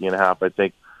 50.5. I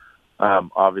think,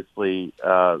 obviously,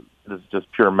 this is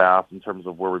just pure math in terms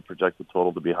of where we project the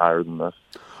total to be higher than this.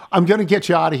 I'm going to get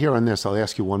you out of here on this. I'll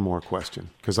ask you one more question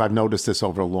because I've noticed this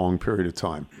over a long period of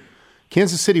time.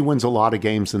 Kansas City wins a lot of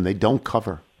games and they don't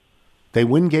cover. They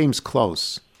win games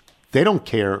close. They don't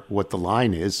care what the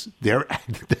line is. They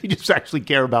just actually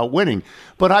care about winning.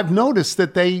 But I've noticed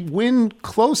that they win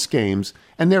close games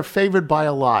and they're favored by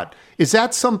a lot. Is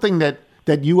that something that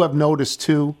you have noticed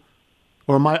too?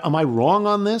 Or am I wrong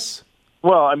on this?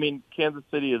 Well, I mean, Kansas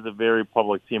City is a very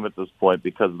public team at this point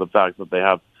because of the fact that they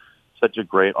have such a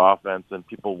great offense and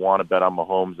people want to bet on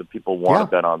Mahomes and people want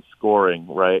to bet on scoring,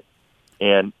 right?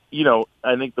 And,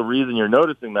 I think the reason you're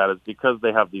noticing that is because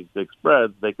they have these big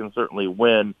spreads, they can certainly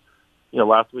win.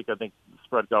 Last week I think the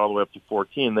spread got all the way up to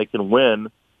 14. They can win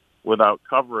without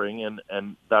covering,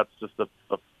 and that's just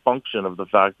a function of the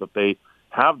fact that they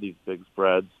have these big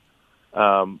spreads.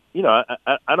 I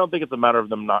don't think it's a matter of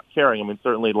them not caring. I mean,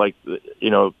 certainly,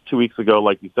 2 weeks ago,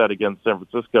 like you said, against San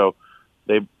Francisco,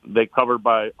 they covered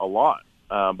by a lot,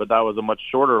 but that was a much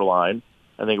shorter line.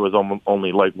 I think it was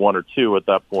only like 1 or 2 at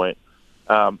that point.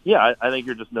 I think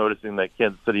you're just noticing that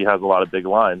Kansas City has a lot of big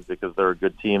lines because they're a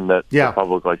good team that the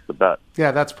public likes to bet.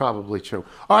 Yeah, that's probably true.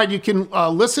 All right, you can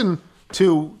listen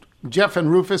to Jeff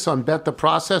and Rufus on Bet the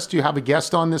Process. Do you have a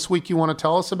guest on this week you want to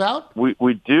tell us about?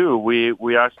 We do.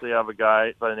 We actually have a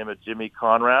guy by the name of Jimmy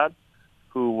Conrad,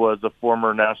 who was a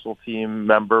former national team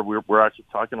member. We're actually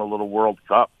talking a little World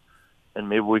Cup, and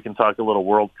maybe we can talk a little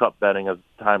World Cup betting as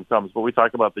time comes. But we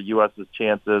talk about the U.S.'s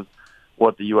chances,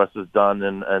 what the U.S. has done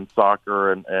in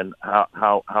soccer, and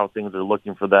how things are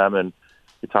looking for them, and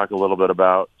we talk a little bit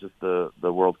about just the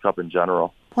World Cup in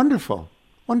general. Wonderful.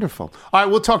 Wonderful. All right,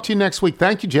 we'll talk to you next week.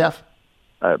 Thank you, Jeff.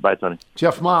 All right, bye, Tony.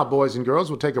 Jeff Ma, boys and girls.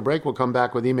 We'll take a break. We'll come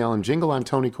back with email and jingle. I'm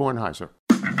Tony Kornheiser.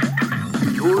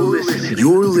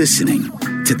 You're listening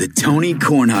to the Tony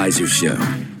Kornheiser Show.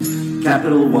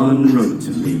 Capital One wrote to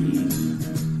me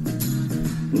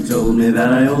and told me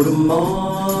that I owed him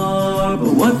more.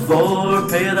 But what for?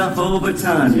 Pay it off over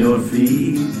time, your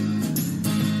fee.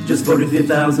 Just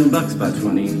 $43,000 by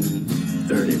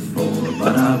 2034,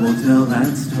 but I won't tell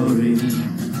that story.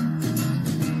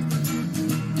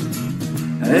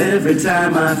 Every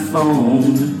time I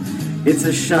phone, it's a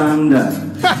shonda.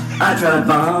 I try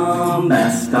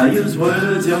bombast. I use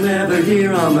words you'll never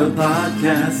hear on the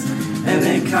podcast, and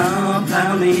they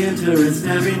compound the interest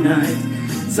every night.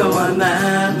 So I'm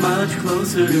that much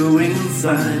closer to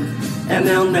inside, and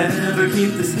they'll never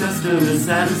keep this customer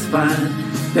satisfied.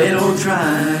 They don't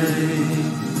try.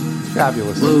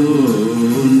 Fabulous. Whoa,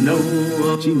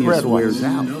 no. Genius wears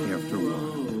out after a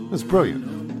while. That's brilliant.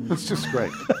 It's just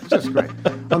great. It's just great.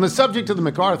 On the subject of the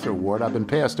MacArthur Award, I've been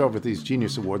passed over these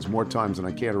Genius Awards more times than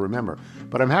I care to remember.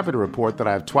 But I'm happy to report that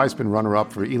I have twice been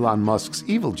runner-up for Elon Musk's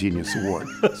Evil Genius Award.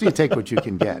 So you take what you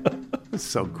can get. It's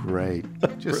so great.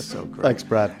 Just so great. Thanks,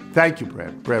 Brad. Thank you,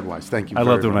 Brad Weiss. Thank you. I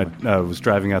loved it when I was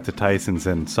driving out to Tyson's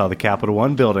and saw the Capital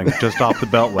One building just off the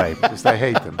Beltway. Just, I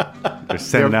hate them. They're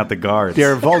sending out the guards.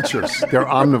 They're vultures. They're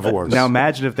omnivores. Now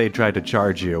imagine if they tried to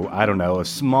charge you, I don't know, a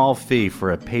small fee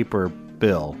for a paper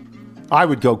bill. I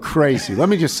would go crazy. Let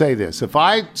me just say this. If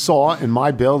I saw in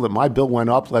my bill that my bill went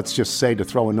up, let's just say, to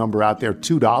throw a number out there,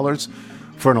 $2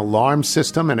 for an alarm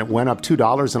system, and it went up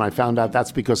 $2, and I found out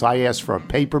that's because I asked for a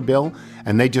paper bill,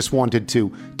 and they just wanted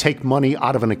to take money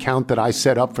out of an account that I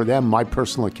set up for them, my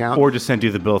personal account. Or just send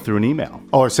you the bill through an email.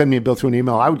 Or send me a bill through an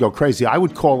email. I would go crazy. I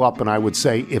would call up and I would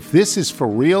say, if this is for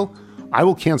real, I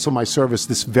will cancel my service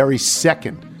this very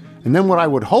second. And then what I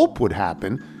would hope would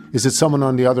happen is that someone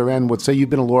on the other end would say, you've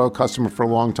been a loyal customer for a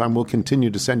long time. We'll continue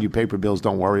to send you paper bills.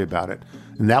 Don't worry about it.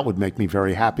 And that would make me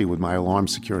very happy with my alarm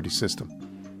security system.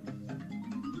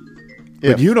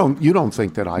 But you don't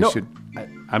think that I should?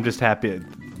 I'm just happy.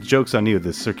 Joke's on you.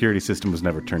 The security system was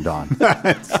never turned on.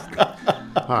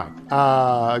 All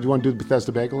right. Do you want to do the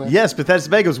Bethesda Bagel? Yes, Bethesda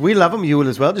Bagels. We love them. You will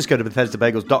as well. Just go to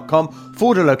BethesdaBagels.com,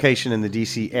 forward a location in the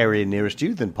DC area nearest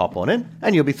you, then pop on in,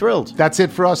 and you'll be thrilled. That's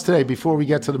it for us today. Before we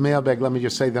get to the mailbag, let me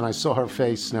just say that I saw her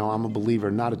face. Now, I'm a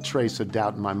believer, not a trace of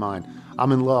doubt in my mind.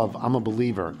 I'm in love. I'm a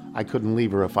believer. I couldn't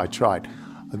leave her if I tried.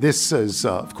 This is,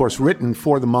 of course, written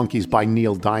for the Monkees by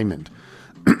Neil Diamond.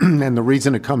 And the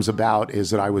reason it comes about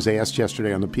is that I was asked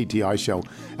yesterday on the PTI show,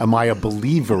 am I a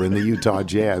believer in the Utah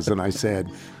Jazz? And I said,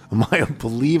 am I a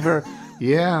believer?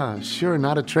 Yeah, sure,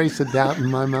 not a trace of doubt in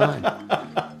my mind.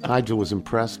 Nigel was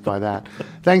impressed by that.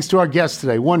 Thanks to our guests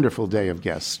today. Wonderful day of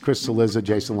guests. Chris Cillizza,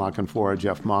 Jason Lockenfora,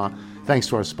 Jeff Ma. Thanks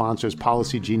to our sponsors,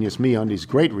 Policy Genius, MeUndies,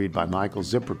 great read by Michael,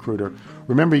 ZipRecruiter.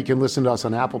 Remember, you can listen to us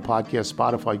on Apple Podcasts,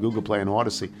 Spotify, Google Play, and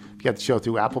Odyssey. If you get the show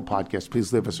through Apple Podcasts,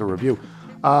 please leave us a review.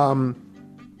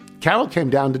 Carol came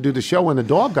down to do the show when the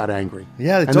dog got angry.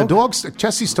 Yeah, the dog,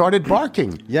 Chessie started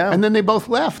barking. Yeah. And then they both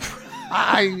left.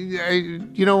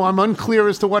 I'm unclear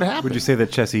as to what happened. Would you say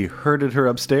that Chessie herded her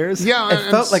upstairs? Yeah.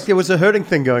 It felt like there was a herding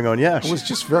thing going on, yeah. It was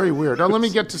just very weird. Now, let me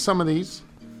get to some of these.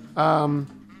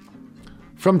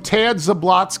 From Tad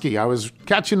Zablotsky, I was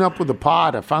catching up with the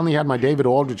pod. I finally had my David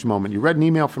Aldrich moment. You read an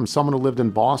email from someone who lived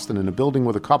in Boston in a building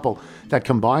with a couple that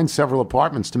combined several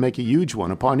apartments to make a huge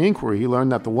one. Upon inquiry, he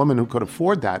learned that the woman who could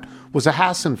afford that was a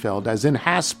Hassenfeld, as in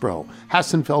Hasbro,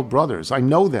 Hassenfeld brothers. I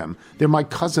know them. They're my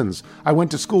cousins. I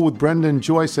went to school with Brenda and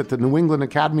Joyce at the New England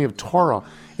Academy of Torah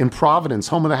in Providence,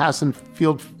 home of the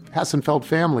Hassenfeld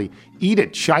family. Eat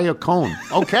it, Shia Cohn.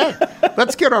 Okay,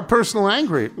 let's get our personal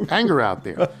anger out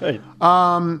there.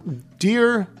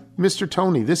 Dear Mr.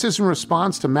 Tony, this is in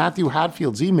response to Matthew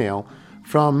Hatfield's email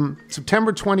from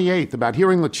September 28th about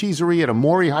hearing Lacheserie at a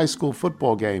Maury High School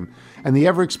football game and the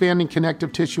ever-expanding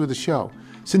connective tissue of the show.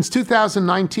 Since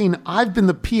 2019, I've been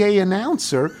the PA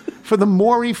announcer for the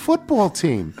Maury football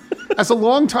team. As a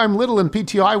longtime Little and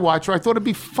PTI watcher, I thought it'd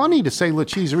be funny to say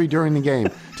Lacheserie during the game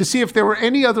to see if there were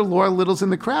any other loyal Littles in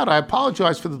the crowd. I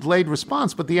apologize for the delayed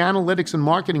response, but the analytics and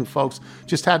marketing folks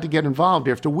just had to get involved.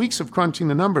 After weeks of crunching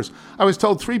the numbers, I was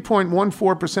told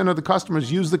 3.14% of the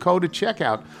customers use the code at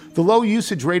checkout. The low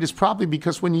usage rate is probably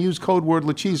because when you use code word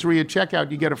Lacheserie at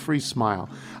checkout, you get a free smile.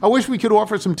 I wish we could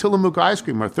offer some Tillamook ice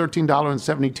cream or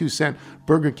 $13.72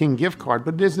 Burger King gift card,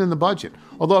 but it isn't in the budget.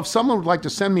 Although if someone would like to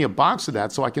send me a box of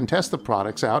that so I can test the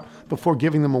products out before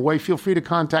giving them away, feel free to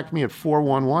contact me at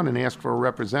 411 and ask for a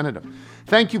representative.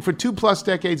 Thank you for 2+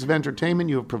 decades of entertainment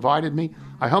you have provided me.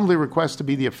 I humbly request to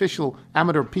be the official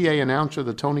amateur PA announcer of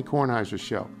the Tony Kornheiser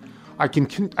Show. I can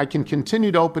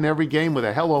continue to open every game with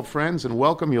a hello, friends, and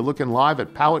welcome you looking live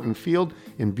at Powhatan Field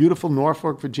in beautiful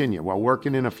Norfolk, Virginia, while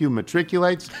working in a few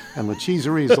matriculates and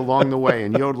Lacheseries along the way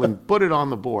and yodeling, put it on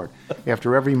the board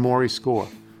after every Maury score.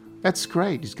 That's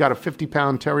great. He's got a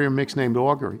 50-pound terrier mix named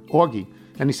Augie,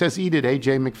 and he says, eat it,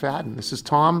 A.J. McFadden. This is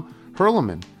Tom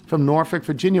Hurleman from Norfolk,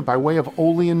 Virginia, by way of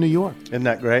Olean, New York. Isn't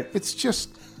that great? It's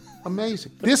just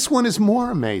amazing. This one is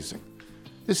more amazing.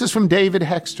 This is from David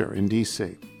Hexter in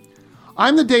D.C.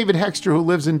 I'm the David Hexter who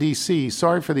lives in D.C.,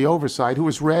 sorry for the oversight, who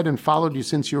has read and followed you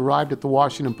since you arrived at the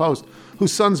Washington Post,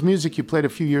 whose son's music you played a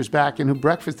few years back, and who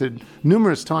breakfasted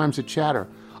numerous times at Chatter.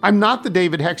 I'm not the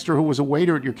David Hexter who was a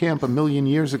waiter at your camp a million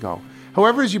years ago.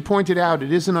 However, as you pointed out,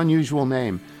 it is an unusual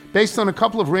name. Based on a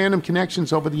couple of random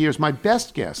connections over the years, my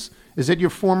best guess is that your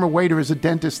former waiter is a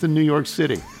dentist in New York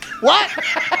City. What?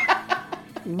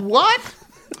 What?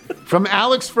 From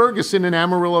Alex Ferguson in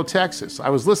Amarillo, Texas. I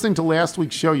was listening to last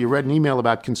week's show. You read an email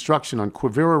about construction on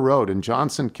Quivira Road in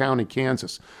Johnson County,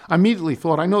 Kansas. I immediately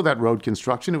thought, I know that road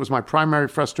construction. It was my primary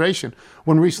frustration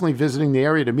when recently visiting the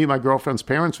area to meet my girlfriend's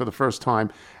parents for the first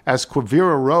time, as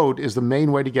Quivira Road is the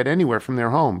main way to get anywhere from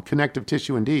their home. Connective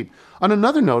tissue indeed. On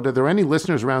another note, are there any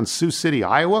listeners around Sioux City,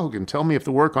 Iowa, who can tell me if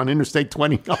the work on Interstate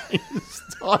 29 is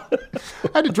done? I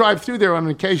had to drive through there on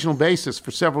an occasional basis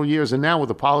for several years, and now, with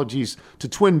apologies to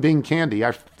Twin Bing Candy,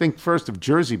 I think first of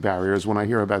Jersey barriers when I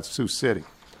hear about Sioux City.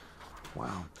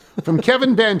 Wow. From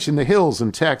Kevin Bench in the hills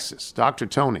in Texas, Dr.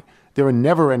 Tony, there are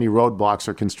never any roadblocks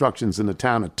or constructions in the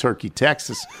town of Turkey,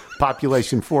 Texas,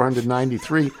 population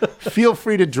 493. Feel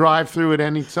free to drive through at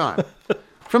any time.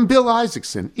 From Bill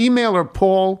Isaacson, emailer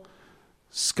Paul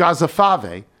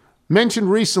Skazafave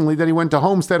mentioned recently that he went to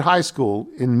Homestead High School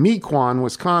in Mequon,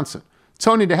 Wisconsin.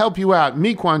 Tony, to help you out,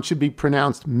 Mequon should be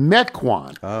pronounced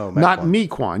Mequon, not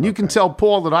Mequon. You can tell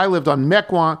Paul that I lived on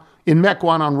Mequon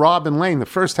on Robin Lane, the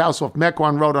first house off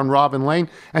Mequon Road on Robin Lane,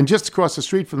 and just across the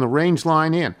street from the Range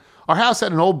Line Inn. Our house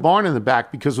had an old barn in the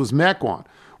back because it was Mequon.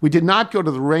 We did not go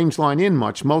to the Range Line Inn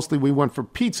much. Mostly we went for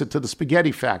pizza to the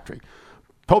spaghetti factory.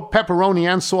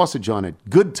 pepperoni and sausage on it.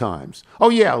 Good times. Oh,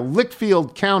 yeah,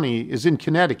 Lickfield County is in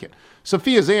Connecticut.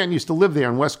 Sophia's aunt used to live there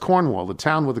in West Cornwall, the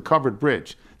town with a covered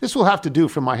bridge. This will have to do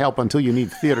for my help until you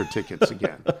need theater tickets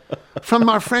again. From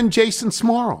our friend Jason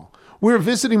Smarl. We were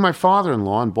visiting my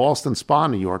father-in-law in Ballston Spa,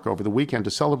 New York, over the weekend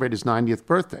to celebrate his 90th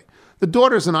birthday. The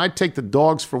daughters and I take the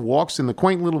dogs for walks in the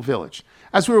quaint little village.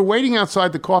 As we were waiting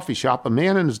outside the coffee shop, a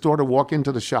man and his daughter walk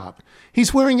into the shop.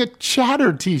 He's wearing a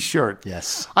Chatter T-shirt.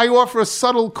 Yes. I offer a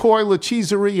subtle coy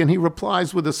lacheserie, and he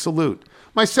replies with a salute.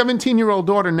 My 17-year-old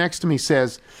daughter next to me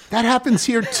says, "That happens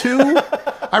here too?"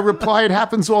 I reply, "It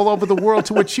happens all over the world,"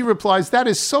 to which she replies, "That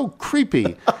is so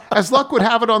creepy." As luck would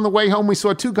have it, on the way home, we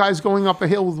saw two guys going up a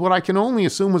hill with what I can only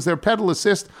assume was their pedal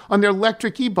assist on their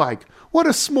electric e-bike. What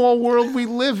a small world we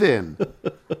live in.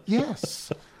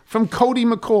 Yes. From Cody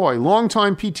McCoy,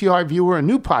 longtime PTI viewer and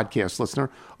new podcast listener.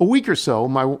 A week or so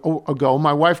ago,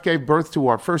 my wife gave birth to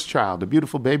our first child, a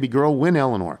beautiful baby girl, Wynn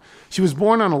Eleanor. She was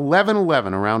born on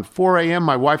 11/11. Around 4 a.m.,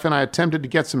 my wife and I attempted to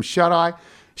get some shut-eye.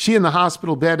 She in the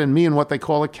hospital bed and me in what they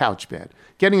call a couch bed.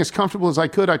 Getting as comfortable as I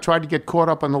could, I tried to get caught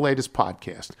up on the latest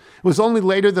podcast. It was only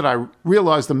later that I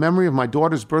realized the memory of my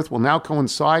daughter's birth will now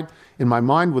coincide in my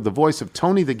mind with the voice of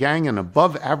Tony the Gang, an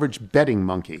above-average betting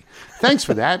monkey. Thanks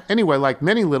for that. Anyway, like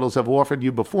many littles have offered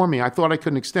you before me, I thought I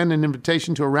could extend an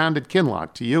invitation to a rounded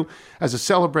Kinlock to you as a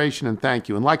celebration and thank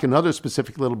you. And like another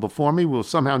specific little before me, we'll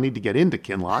somehow need to get into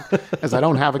Kinlock, as I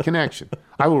don't have a connection.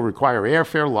 I will require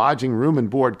airfare, lodging, room,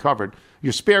 and board covered.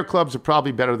 Your spare clubs are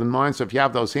probably better than mine, so if you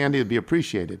have those handy, it'd be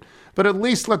appreciated. But at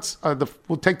least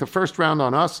we'll take the first round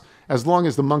on us, as long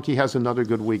as the monkey has another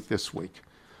good week this week.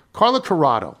 Carla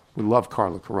Corrado. We love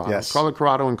Carla Corrado. Yes. Carla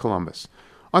Corrado in Columbus.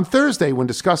 On Thursday, when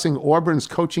discussing Auburn's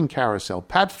coaching carousel,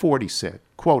 Pat Forty said,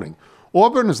 quoting,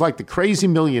 "Auburn is like the crazy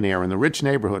millionaire in the rich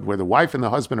neighborhood where the wife and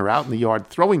the husband are out in the yard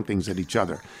throwing things at each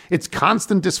other. It's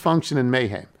constant dysfunction and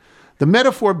mayhem. The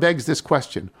metaphor begs this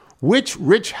question. Which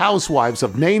rich housewives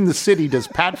of Name the City does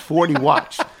Pat Forty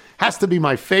watch? Has to be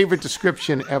my favorite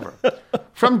description ever."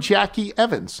 From Jackie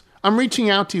Evans. I'm reaching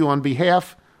out to you on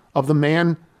behalf of the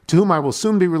man to whom I will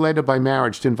soon be related by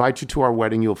marriage to invite you to our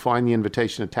wedding. You'll find the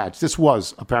invitation attached. This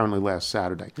was apparently last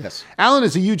Saturday. Yes. Alan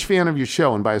is a huge fan of your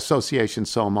show, and by association,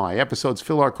 so am I. Episodes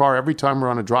fill our car every time we're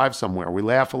on a drive somewhere. We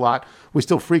laugh a lot. We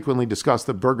still frequently discuss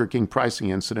the Burger King pricing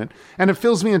incident, and it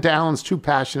fills me into Alan's true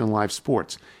passion in live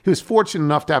sports. He was fortunate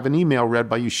enough to have an email read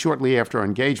by you shortly after our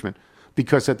engagement,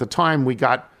 because at the time we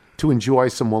got to enjoy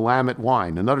some Willamette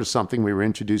wine, another something we were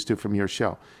introduced to from your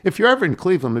show. If you're ever in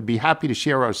Cleveland, we'd be happy to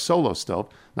share our solo stove.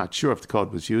 Not sure if the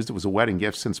code was used. It was a wedding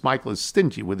gift since Michael is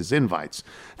stingy with his invites.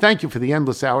 Thank you for the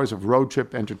endless hours of road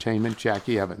trip entertainment,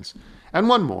 Jackie Evans. And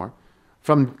one more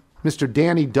from Mr.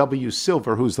 Danny W.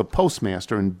 Silver, who's the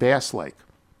postmaster in Bass Lake.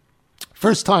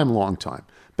 First time, long time.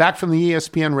 Back from the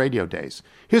ESPN radio days.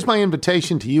 Here's my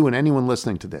invitation to you and anyone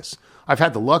listening to this. I've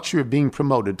had the luxury of being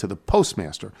promoted to the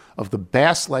postmaster of the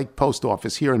Bass Lake Post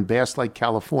Office here in Bass Lake,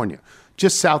 California,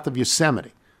 just south of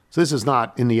Yosemite. So this is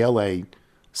not in the L.A.,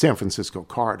 San Francisco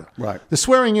corridor. Right. The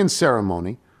swearing-in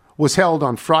ceremony was held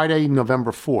on Friday,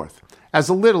 November 4th. As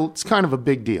a little, it's kind of a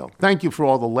big deal. Thank you for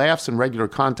all the laughs and regular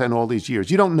content all these years.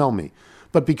 You don't know me,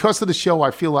 but because of the show,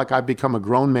 I feel like I've become a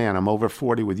grown man. I'm over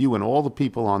 40 with you and all the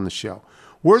people on the show.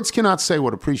 Words cannot say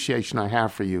what appreciation I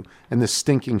have for you and this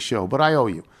stinking show, but I owe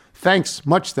you. Thanks,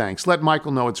 much thanks. Let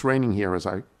Michael know it's raining here as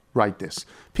I write this.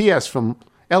 P.S. From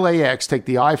LAX, take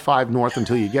the I-5 north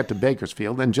until you get to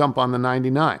Bakersfield, then jump on the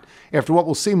 99. After what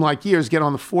will seem like years, get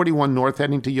on the 41 north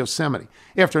heading to Yosemite.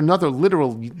 After another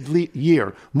literal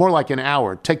year, more like an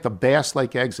hour, take the Bass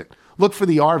Lake exit. Look for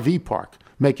the RV park.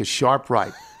 Make a sharp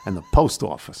right, and the post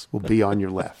office will be on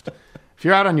your left. If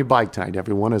you're out on your bike tonight,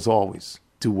 everyone, as always,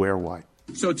 do wear white.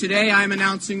 So today I'm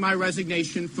announcing my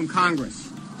resignation from Congress.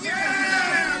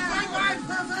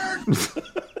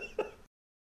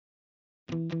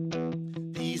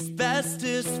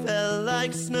 Asbestos fell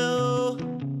like snow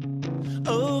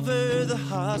over the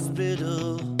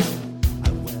hospital.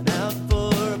 I went out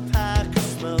for a pack of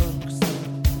smokes,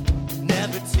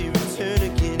 never to return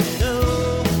again.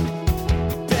 No,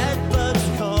 bed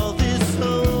bugs call this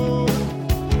home.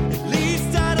 At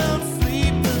least I don't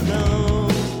sleep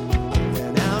alone. I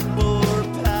went out for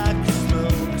a pack of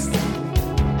smokes,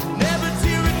 never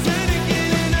to return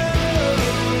again. No,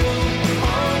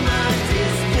 all my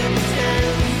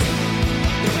discontent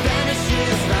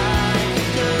vanishes like a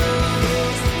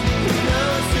ghost. Who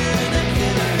knows who the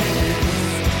killer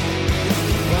is? It's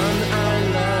the one I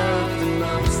love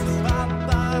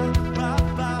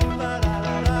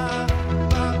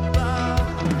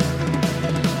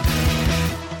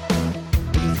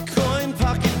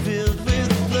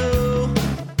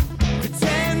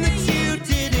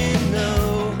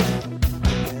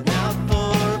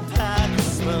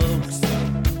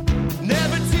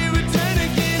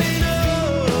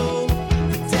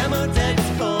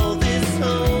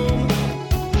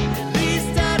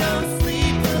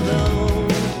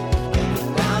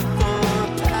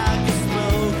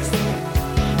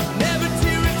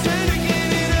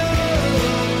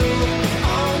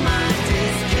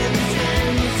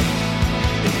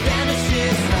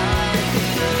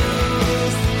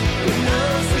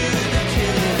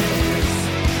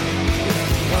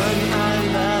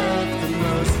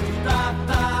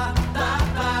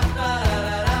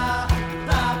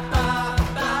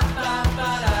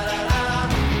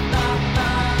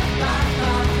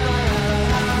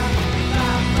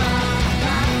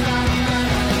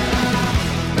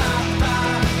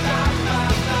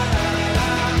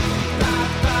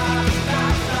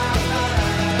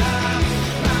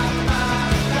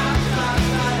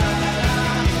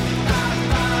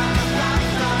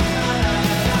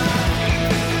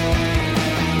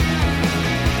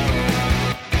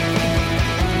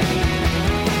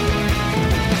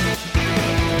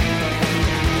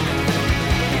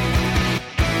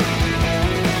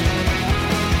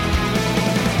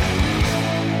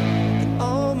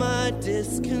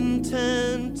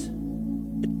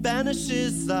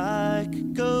vanishes like a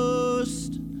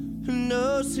ghost. Who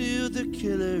knows who the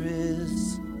killer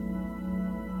is?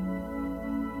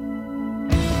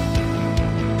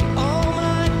 All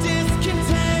my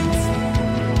discontent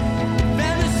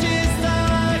vanishes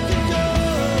like a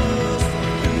ghost.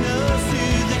 Who knows who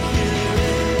the killer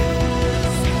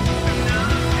is? Who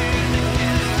knows who the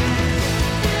killer is?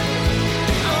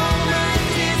 All my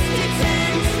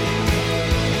discontent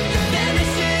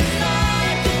vanishes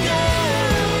like a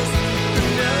ghost. Who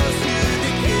knows who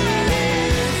the killer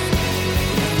is?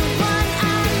 The one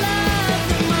I love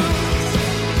the most.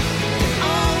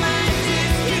 All my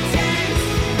discontent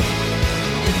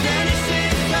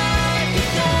vanishes like a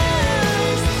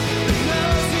ghost. Who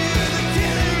knows who the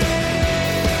killer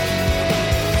is?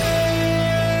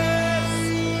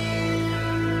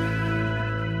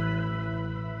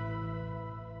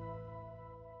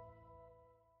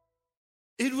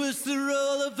 It was the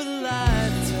role of a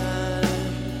lifetime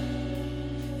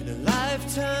in a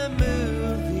lifetime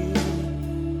movie.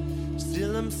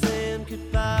 Still I'm saying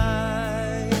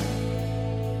goodbye,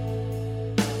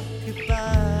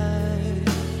 goodbye.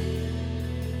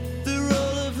 The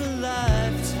role of a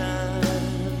lifetime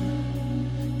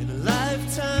in a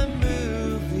lifetime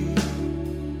movie.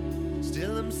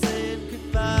 Still I'm saying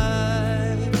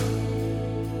goodbye,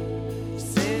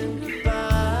 saying goodbye.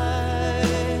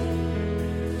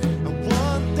 I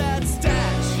want that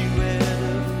statuette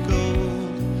of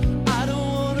gold. I don't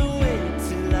wanna wait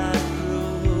till I grow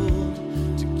old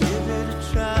to give it a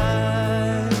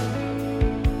try,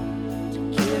 to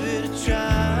give it a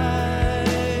try.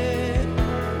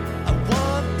 I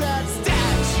want that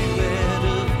statuette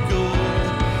of gold.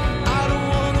 I don't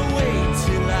wanna wait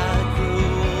till I grow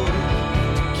old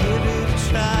to give it a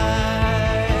try,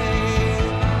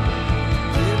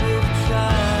 give it a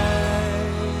try.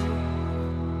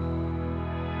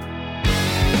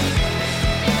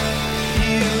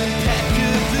 You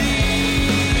impeccably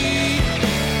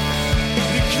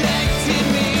neglected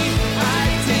me. I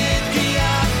did the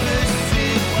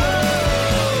opposite. Whoa,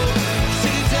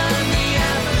 should've done the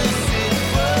opposite.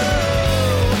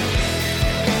 Whoa,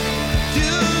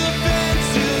 you'll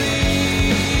eventually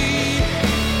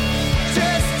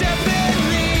just step and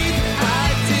leave. I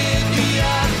did the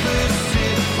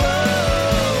opposite.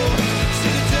 Whoa,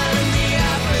 should've done the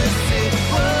opposite.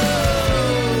 Whoa.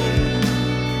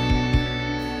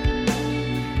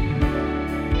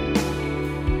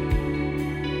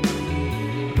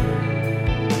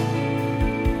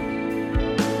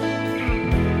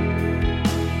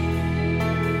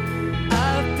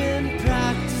 I've been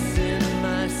practicing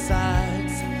my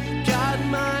sides, got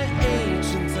my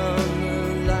agent on the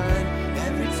line.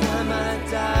 Every time I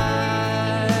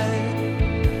die,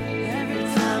 every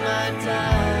time I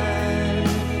die,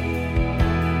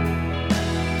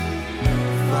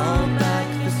 fall back.